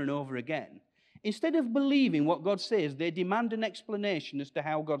 over and over again. Instead of believing what God says, they demand an explanation as to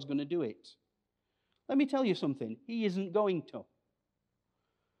how God's going to do it. Let me tell you something. He isn't going to.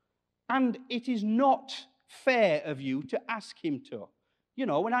 And it is not fair of you to ask him to.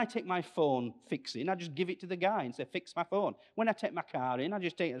 When I take my phone fixing, I just give it to the guy and say, fix my phone. When I take my car in, I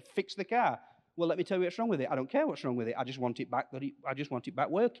just take it and fix the car. Well, let me tell you what's wrong with it. I don't care what's wrong with it. I just want it back. I just want it back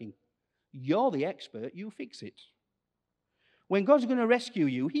working. You're the expert. You fix it. When God's going to rescue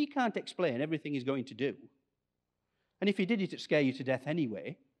you, he can't explain everything he's going to do. And if he did, it'd scare you to death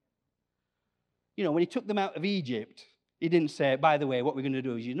anyway. When he took them out of Egypt, he didn't say, by the way, what we're going to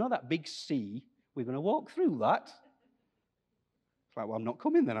do is, that big sea, we're going to walk through that. It's like, well, I'm not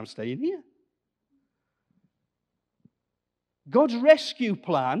coming then. I'm staying here. God's rescue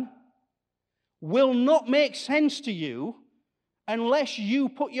plan will not make sense to you unless you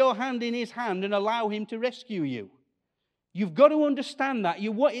put your hand in his hand and allow him to rescue you. You've got to understand that.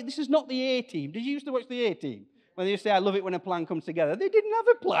 This is not the A-Team. Did you used to watch the A-Team? When they used to say, I love it when a plan comes together. They didn't have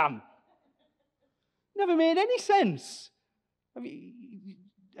a plan. Never made any sense.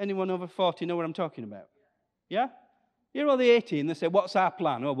 Anyone over 40 know what I'm talking about? Yeah? You're all the 18, they say, what's our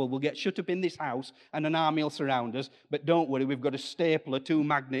plan? Oh, well, we'll get shut up in this house and an army will surround us, but don't worry, we've got a stapler, 2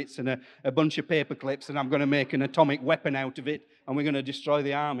 magnets and a bunch of paper clips, and I'm going to make an atomic weapon out of it, and we're going to destroy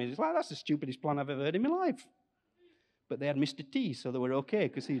the army. It's like, that's the stupidest plan I've ever heard in my life. But they had Mr. T, so they were okay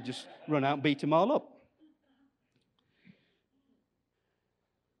because he'd just run out and beat them all up.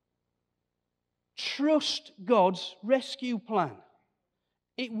 Trust God's rescue plan.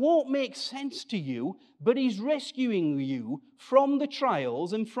 It won't make sense to you, but He's rescuing you from the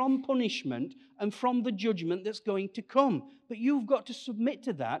trials and from punishment and from the judgment that's going to come. But you've got to submit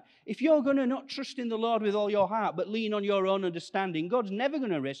to that. If you're going to not trust in the Lord with all your heart, but lean on your own understanding, God's never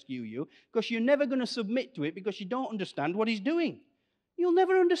going to rescue you because you're never going to submit to it because you don't understand what He's doing. You'll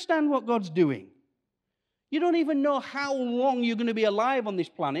never understand what God's doing. You don't even know how long you're going to be alive on this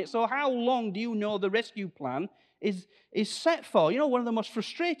planet, so how long do you know the rescue plan is set for? You know, one of the most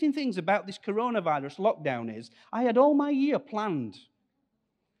frustrating things about this coronavirus lockdown is I had all my year planned.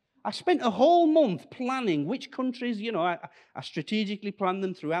 I spent a whole month planning which countries, I strategically planned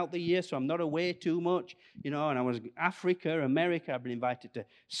them throughout the year so I'm not away too much, and I was Africa, America, I've been invited to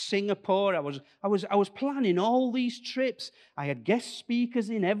Singapore. I was planning all these trips. I had guest speakers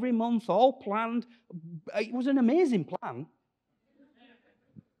in every month, all planned. It was an amazing plan.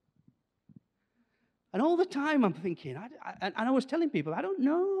 And all the time I'm thinking, and I was telling people, I don't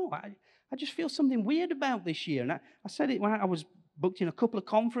know. I just feel something weird about this year. And I said it when I was booked in a couple of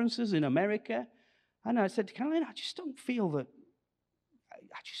conferences in America. And I said to Caroline, I just don't feel that,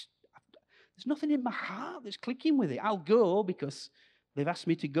 there's nothing in my heart that's clicking with it. I'll go because they've asked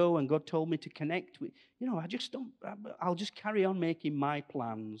me to go and God told me to connect with, I'll just carry on making my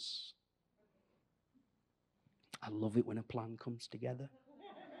plans. I love it when a plan comes together.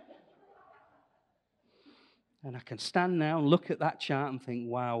 And I can stand now and look at that chart and think,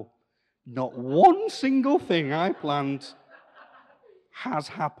 wow, not one single thing I planned has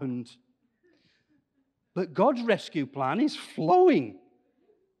happened. But God's rescue plan is flowing.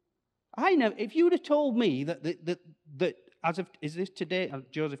 If you would have told me that as of, is this today,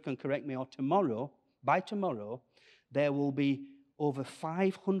 Joseph can correct me, or tomorrow, by tomorrow, there will be over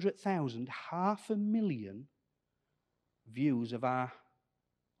 500,000, 500,000 views on our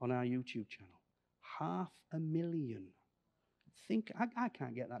YouTube channel. 500,000. I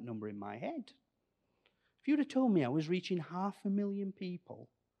can't get that number in my head. If you'd have told me I was reaching 500,000 people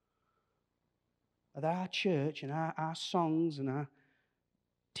at our church and our songs and our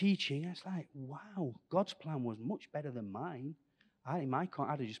teaching, it's like, wow, God's plan was much better than mine. I'd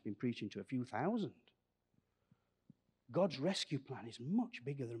have just been preaching to a few thousand. God's rescue plan is much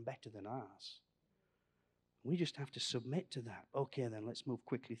bigger and better than ours. We just have to submit to that. Okay, then let's move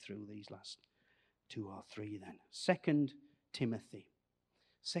quickly through these last 2 or 3 then. 2 Timothy.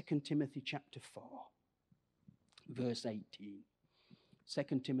 2 Timothy chapter 4, verse 18.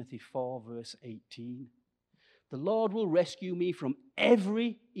 2 Timothy 4, verse 18. The Lord will rescue me from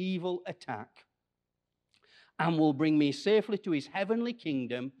every evil attack and will bring me safely to His heavenly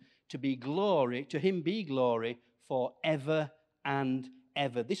kingdom to Him be glory forever and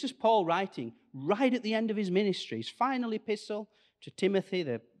ever. This is Paul writing right at the end of his ministry. His final epistle to Timothy,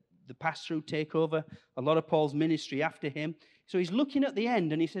 the pass-through takeover, a lot of Paul's ministry after him. So he's looking at the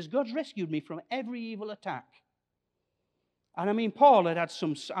end and he says, God's rescued me from every evil attack. And Paul had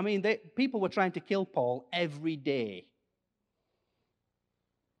some, people were trying to kill Paul every day.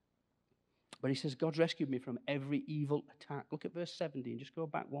 But he says, God's rescued me from every evil attack. Look at verse 17. Just go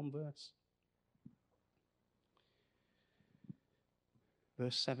back one verse.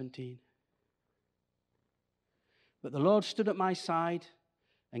 Verse 17. But the Lord stood at my side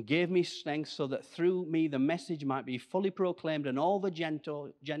and gave me strength so that through me the message might be fully proclaimed and all the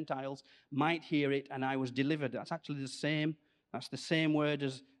Gentiles might hear it, and I was delivered. That's actually the same. That's the same word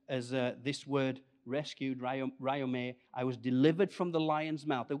as this word, rescued, raiome. I was delivered from the lion's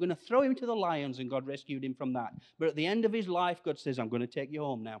mouth. They were going to throw him to the lions, and God rescued him from that. But at the end of his life, God says, I'm going to take you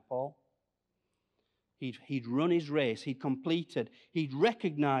home now, Paul. He'd run his race. He'd completed. He'd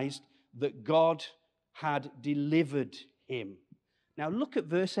recognized that God had delivered him. Now look at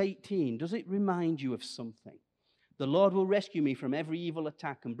verse 18. Does it remind you of something? The Lord will rescue me from every evil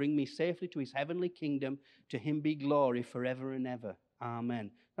attack and bring me safely to His heavenly kingdom. To Him be glory forever and ever.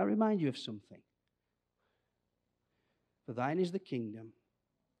 Amen. That remind you of something. For thine is the kingdom,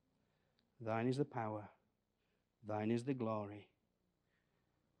 thine is the power, thine is the glory.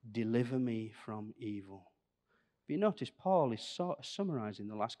 Deliver me from evil. If you notice, Paul is sort of summarizing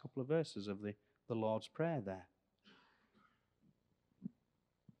the last couple of verses of the Lord's Prayer there.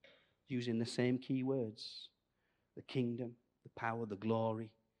 Using the same key words. The kingdom, the power, the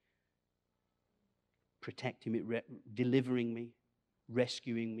glory. Protecting me, delivering me,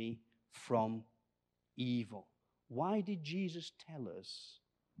 rescuing me from evil. Why did Jesus tell us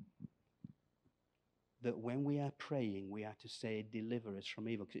that when we are praying, we are to say, deliver us from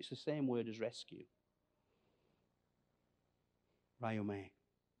evil? Because it's the same word as rescue. Rayome.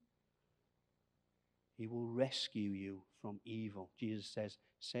 He will rescue you from evil. Jesus says,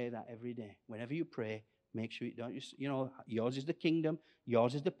 say that every day. Whenever you pray, make sure you don't, yours is the kingdom,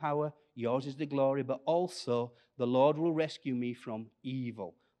 yours is the power, yours is the glory, but also the Lord will rescue me from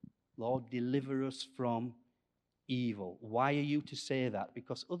evil. Lord, deliver us from evil. Why are you to say that?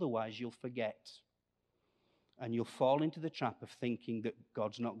 Because otherwise you'll forget. And you'll fall into the trap of thinking that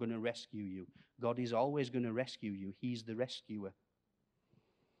God's not going to rescue you. God is always going to rescue you. He's the rescuer.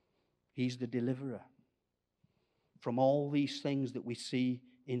 He's the deliverer. From all these things that we see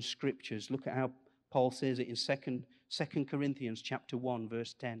in Scriptures, look at how Paul says it in 2 Corinthians chapter 1,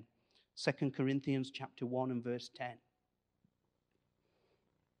 verse 10. 2 Corinthians chapter 1 and verse 10.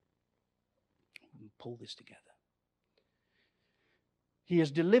 Pull this together. He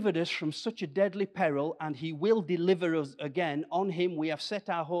has delivered us from such a deadly peril, and he will deliver us again. On him we have set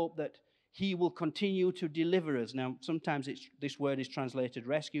our hope that he will continue to deliver us. Now, sometimes this word is translated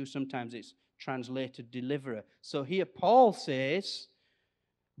rescue, sometimes it's translated deliverer. So here Paul says,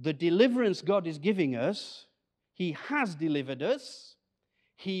 the deliverance God is giving us, he has delivered us,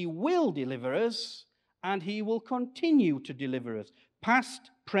 he will deliver us, and he will continue to deliver us. Past,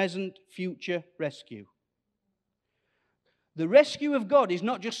 present, future rescue. The rescue of God is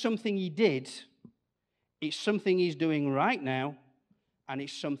not just something he did, it's something he's doing right now, and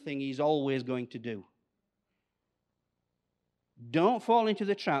it's something he's always going to do. Don't fall into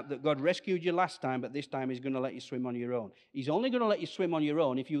the trap that God rescued you last time, but this time he's going to let you swim on your own. He's only going to let you swim on your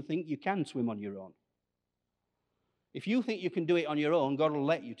own if you think you can swim on your own. If you think you can do it on your own, God will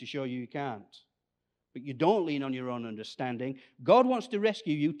let you to show you can't. But you don't lean on your own understanding. God wants to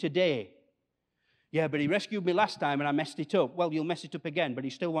rescue you today. Yeah, but he rescued me last time and I messed it up. Well, you'll mess it up again, but he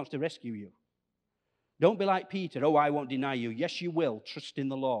still wants to rescue you. Don't be like Peter. Oh, I won't deny you. Yes, you will. Trust in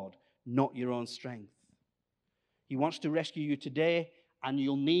the Lord, not your own strength. He wants to rescue you today, and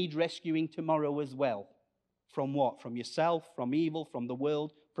you'll need rescuing tomorrow as well. From what? From yourself, from evil, from the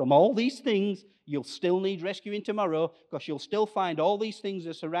world, from all these things. You'll still need rescuing tomorrow, because you'll still find all these things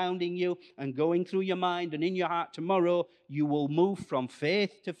are surrounding you and going through your mind and in your heart tomorrow. You will move from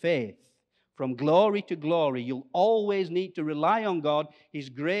faith to faith, from glory to glory. You'll always need to rely on God. His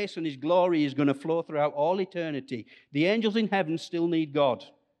grace and his glory is going to flow throughout all eternity. The angels in heaven still need God.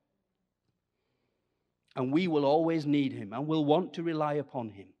 And we will always need him, and we'll want to rely upon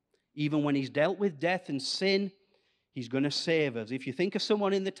him. Even when he's dealt with death and sin, he's going to save us. If you think of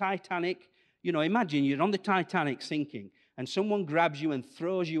someone in the Titanic, imagine you're on the Titanic sinking, and someone grabs you and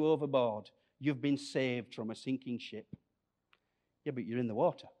throws you overboard. You've been saved from a sinking ship. Yeah, but you're in the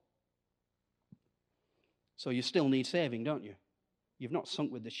water. So you still need saving, don't you? You've not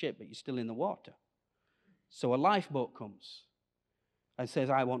sunk with the ship, but you're still in the water. So a lifeboat comes and says,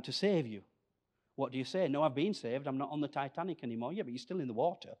 I want to save you. What do you say? No, I've been saved. I'm not on the Titanic anymore. Yeah, but you're still in the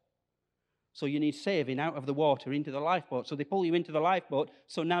water. So you need saving out of the water into the lifeboat. So they pull you into the lifeboat,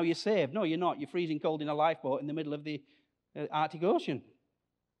 so now you're saved. No, you're not. You're freezing cold in a lifeboat in the middle of the Arctic Ocean.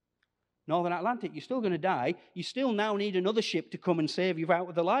 Northern Atlantic, you're still going to die. You still now need another ship to come and save you out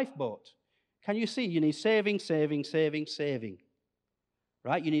of the lifeboat. Can you see? You need saving, saving, saving, saving.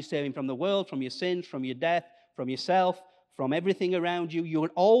 Right? You need saving from the world, from your sins, from your death, from yourself, from everything around you.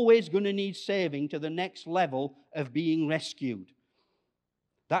 You're always going to need saving to the next level of being rescued.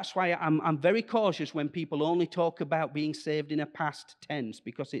 That's why I'm very cautious when people only talk about being saved in a past tense,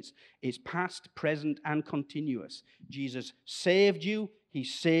 because it's past, present, and continuous. Jesus saved you.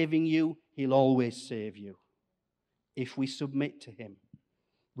 He's saving you. He'll always save you if we submit to him.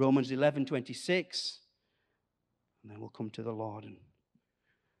 Romans 11:26, and then we'll come to the Lord and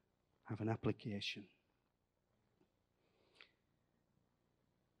have an application.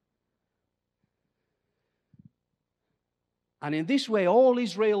 And in this way, all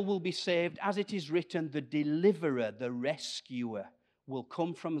Israel will be saved, as it is written, the deliverer, the rescuer, will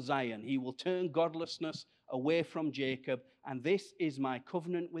come from Zion. He will turn godlessness away from Jacob, and this is my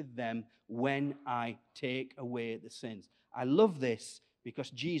covenant with them when I take away the sins. I love this because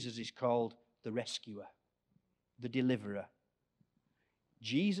Jesus is called the rescuer, the deliverer.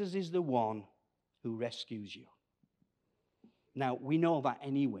 Jesus is the one who rescues you. Now, we know that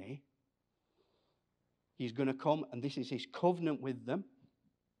anyway. He's going to come, and this is his covenant with them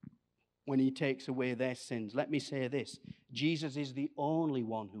when he takes away their sins. Let me say this. Jesus is the only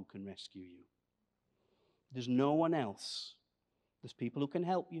one who can rescue you. There's no one else. There's people who can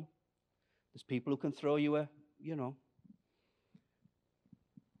help you. There's people who can throw you a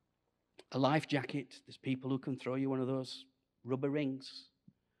life jacket. There's people who can throw you one of those rubber rings.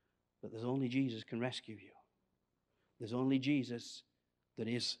 But there's only Jesus can rescue you. There's only Jesus that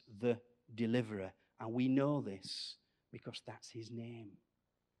is the deliverer. And we know this because that's his name.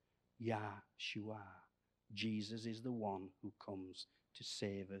 Yahshua. Jesus is the one who comes to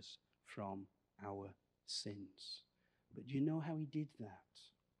save us from our sins. But do you know how he did that?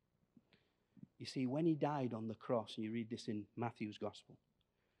 You see, when he died on the cross, and you read this in Matthew's Gospel,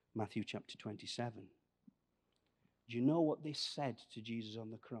 Matthew chapter 27, do you know what this said to Jesus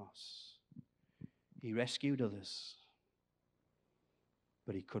on the cross? He rescued others,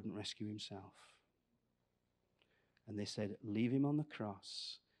 but he couldn't rescue himself. And they said, leave him on the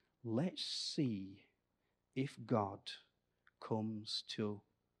cross. Let's see if God comes to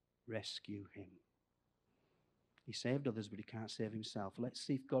rescue him. He saved others, but he can't save himself. Let's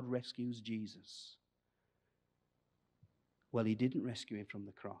see if God rescues Jesus. Well, he didn't rescue him from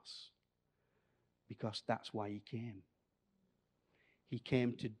the cross, because that's why he came. He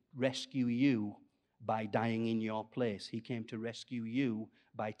came to rescue you by dying in your place. He came to rescue you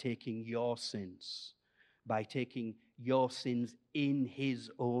by taking your sins, by taking your sins in his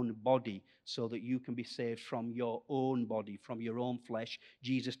own body, so that you can be saved from your own body, from your own flesh.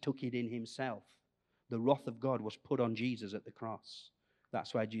 Jesus took it in himself. The wrath of God was put on Jesus at the cross.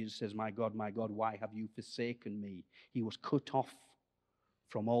 That's why Jesus says, my God, why have you forsaken me? He was cut off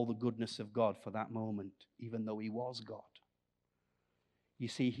from all the goodness of God for that moment, even though he was God. You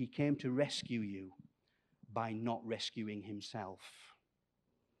see, he came to rescue you by not rescuing himself.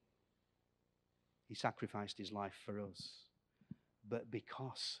 He sacrificed his life for us. But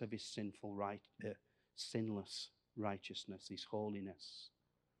because of his sinless righteousness, his holiness,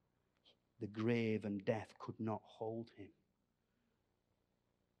 the grave and death could not hold him.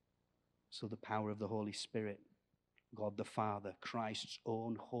 So the power of the Holy Spirit, God the Father, Christ's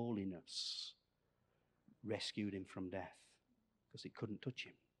own holiness, rescued him from death, because it couldn't touch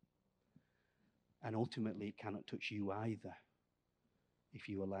him. And ultimately, it cannot touch you either if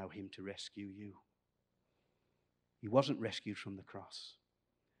you allow him to rescue you. He wasn't rescued from the cross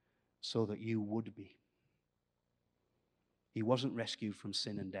so that you would be. He wasn't rescued from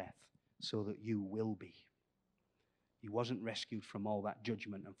sin and death so that you will be. He wasn't rescued from all that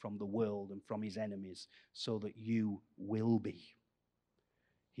judgment and from the world and from his enemies so that you will be.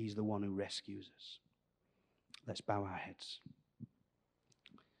 He's the one who rescues us. Let's bow our heads.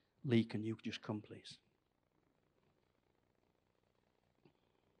 Lee, can you just come, please?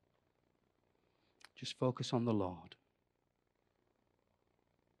 Just focus on the Lord.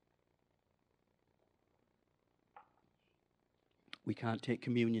 We can't take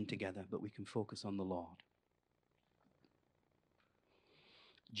communion together, but we can focus on the Lord.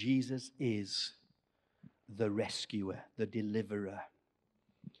 Jesus is the rescuer, the deliverer.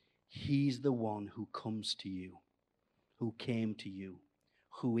 He's the one who comes to you, who came to you,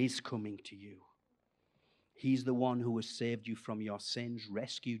 who is coming to you. He's the one who has saved you from your sins,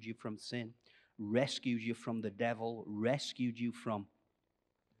 rescued you from sin, rescued you from the devil, rescued you from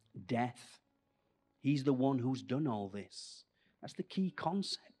death. He's the one who's done all this. That's the key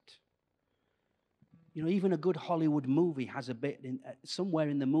concept. You know, even a good Hollywood movie has a bit, somewhere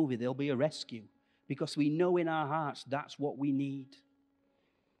in the movie there'll be a rescue, because we know in our hearts that's what we need.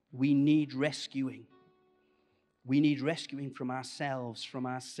 We need rescuing. We need rescuing from ourselves, from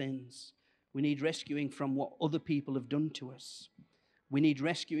our sins. We need rescuing from what other people have done to us. We need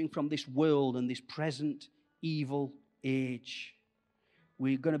rescuing from this world and this present evil age.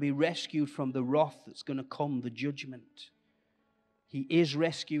 We're going to be rescued from the wrath that's going to come, the judgment. He is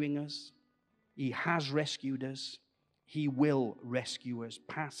rescuing us. He has rescued us. He will rescue us,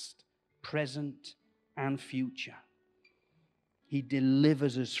 past, present, and future. He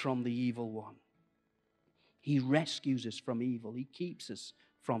delivers us from the evil one. He rescues us from evil. He keeps us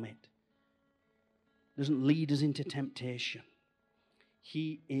from it. Doesn't lead us into temptation.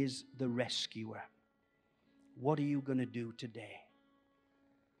 He is the rescuer. What are you going to do today?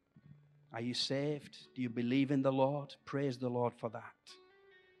 Are you saved? Do you believe in the Lord? Praise the Lord for that.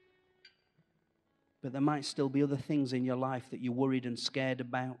 But there might still be other things in your life that you're worried and scared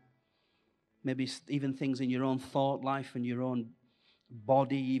about. Maybe even things in your own thought life and your own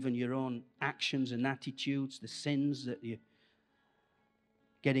body, even your own actions and attitudes, the sins that you're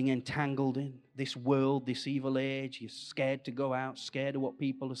getting entangled in. This world, this evil age, you're scared to go out, scared of what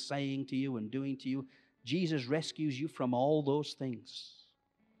people are saying to you and doing to you. Jesus rescues you from all those things.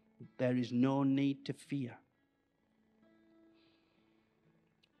 There is no need to fear.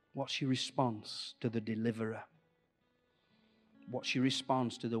 What's your response to the deliverer? What's your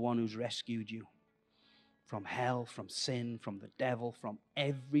response to the one who's rescued you from hell, from sin, from the devil, from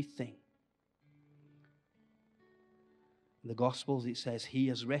everything? In the Gospels, it says he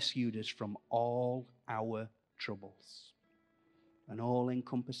has rescued us from all our troubles. An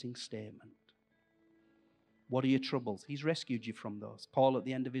all-encompassing statement. What are your troubles? He's rescued you from those. Paul at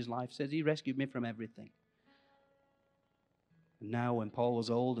the end of his life says, he rescued me from everything. And now when Paul was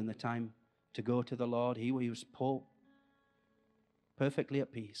old and the time to go to the Lord, he was perfectly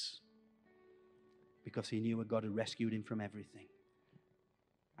at peace because he knew that God had rescued him from everything.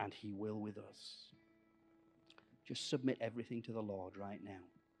 And he will with us. Just submit everything to the Lord right now.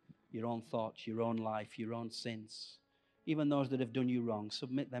 Your own thoughts, your own life, your own sins, even those that have done you wrong,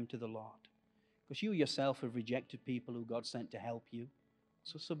 submit them to the Lord. Because you yourself have rejected people who God sent to help you.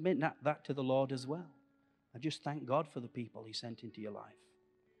 So submit that to the Lord as well. And just thank God for the people he sent into your life.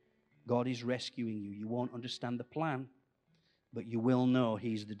 God is rescuing you. You won't understand the plan, but you will know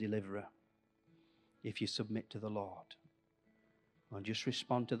he's the deliverer if you submit to the Lord. And just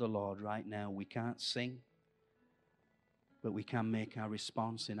respond to the Lord right now. We can't sing, but we can make our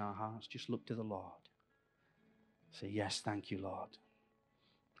response in our hearts. Just look to the Lord. Say, yes, thank you, Lord.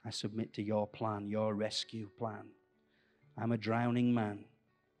 I submit to your plan, your rescue plan. I'm a drowning man.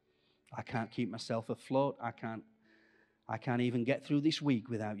 I can't keep myself afloat. I can't even get through this week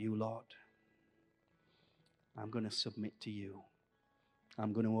without you, Lord. I'm going to submit to you.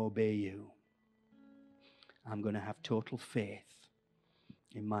 I'm going to obey you. I'm going to have total faith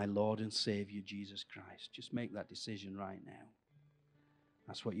in my Lord and Savior, Jesus Christ. Just make that decision right now.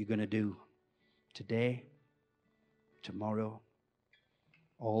 That's what you're going to do today, tomorrow,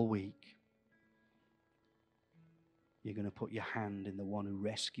 all week. You're going to put your hand in the one who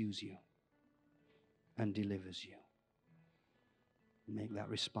rescues you and delivers you. Make that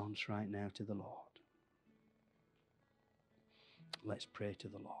response right now to the Lord. Let's pray to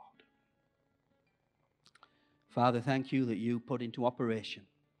the Lord. Father, thank you that you put into operation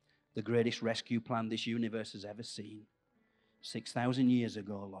the greatest rescue plan this universe has ever seen. 6,000 years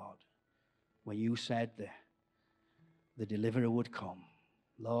ago, Lord, when you said the deliverer would come.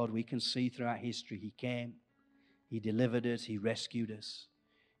 Lord, we can see throughout history he came, he delivered us, he rescued us.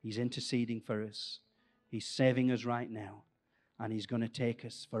 He's interceding for us. He's saving us right now. And he's going to take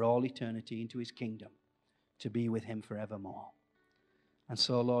us for all eternity into his kingdom to be with him forevermore. And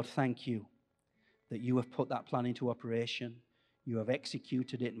so, Lord, thank you that you have put that plan into operation. You have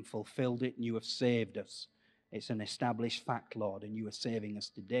executed it and fulfilled it, and you have saved us. It's an established fact, Lord, and you are saving us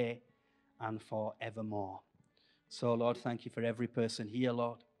today and forevermore. So, Lord, thank you for every person here,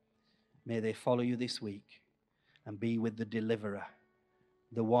 Lord. May they follow you this week and be with the deliverer,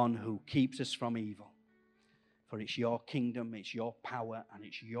 the one who keeps us from evil. For it's your kingdom, it's your power, and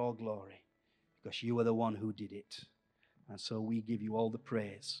it's your glory, because you are the one who did it. And so we give you all the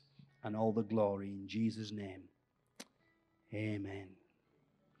praise and all the glory in Jesus' name. Amen.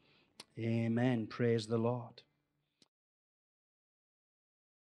 Amen. Praise the Lord.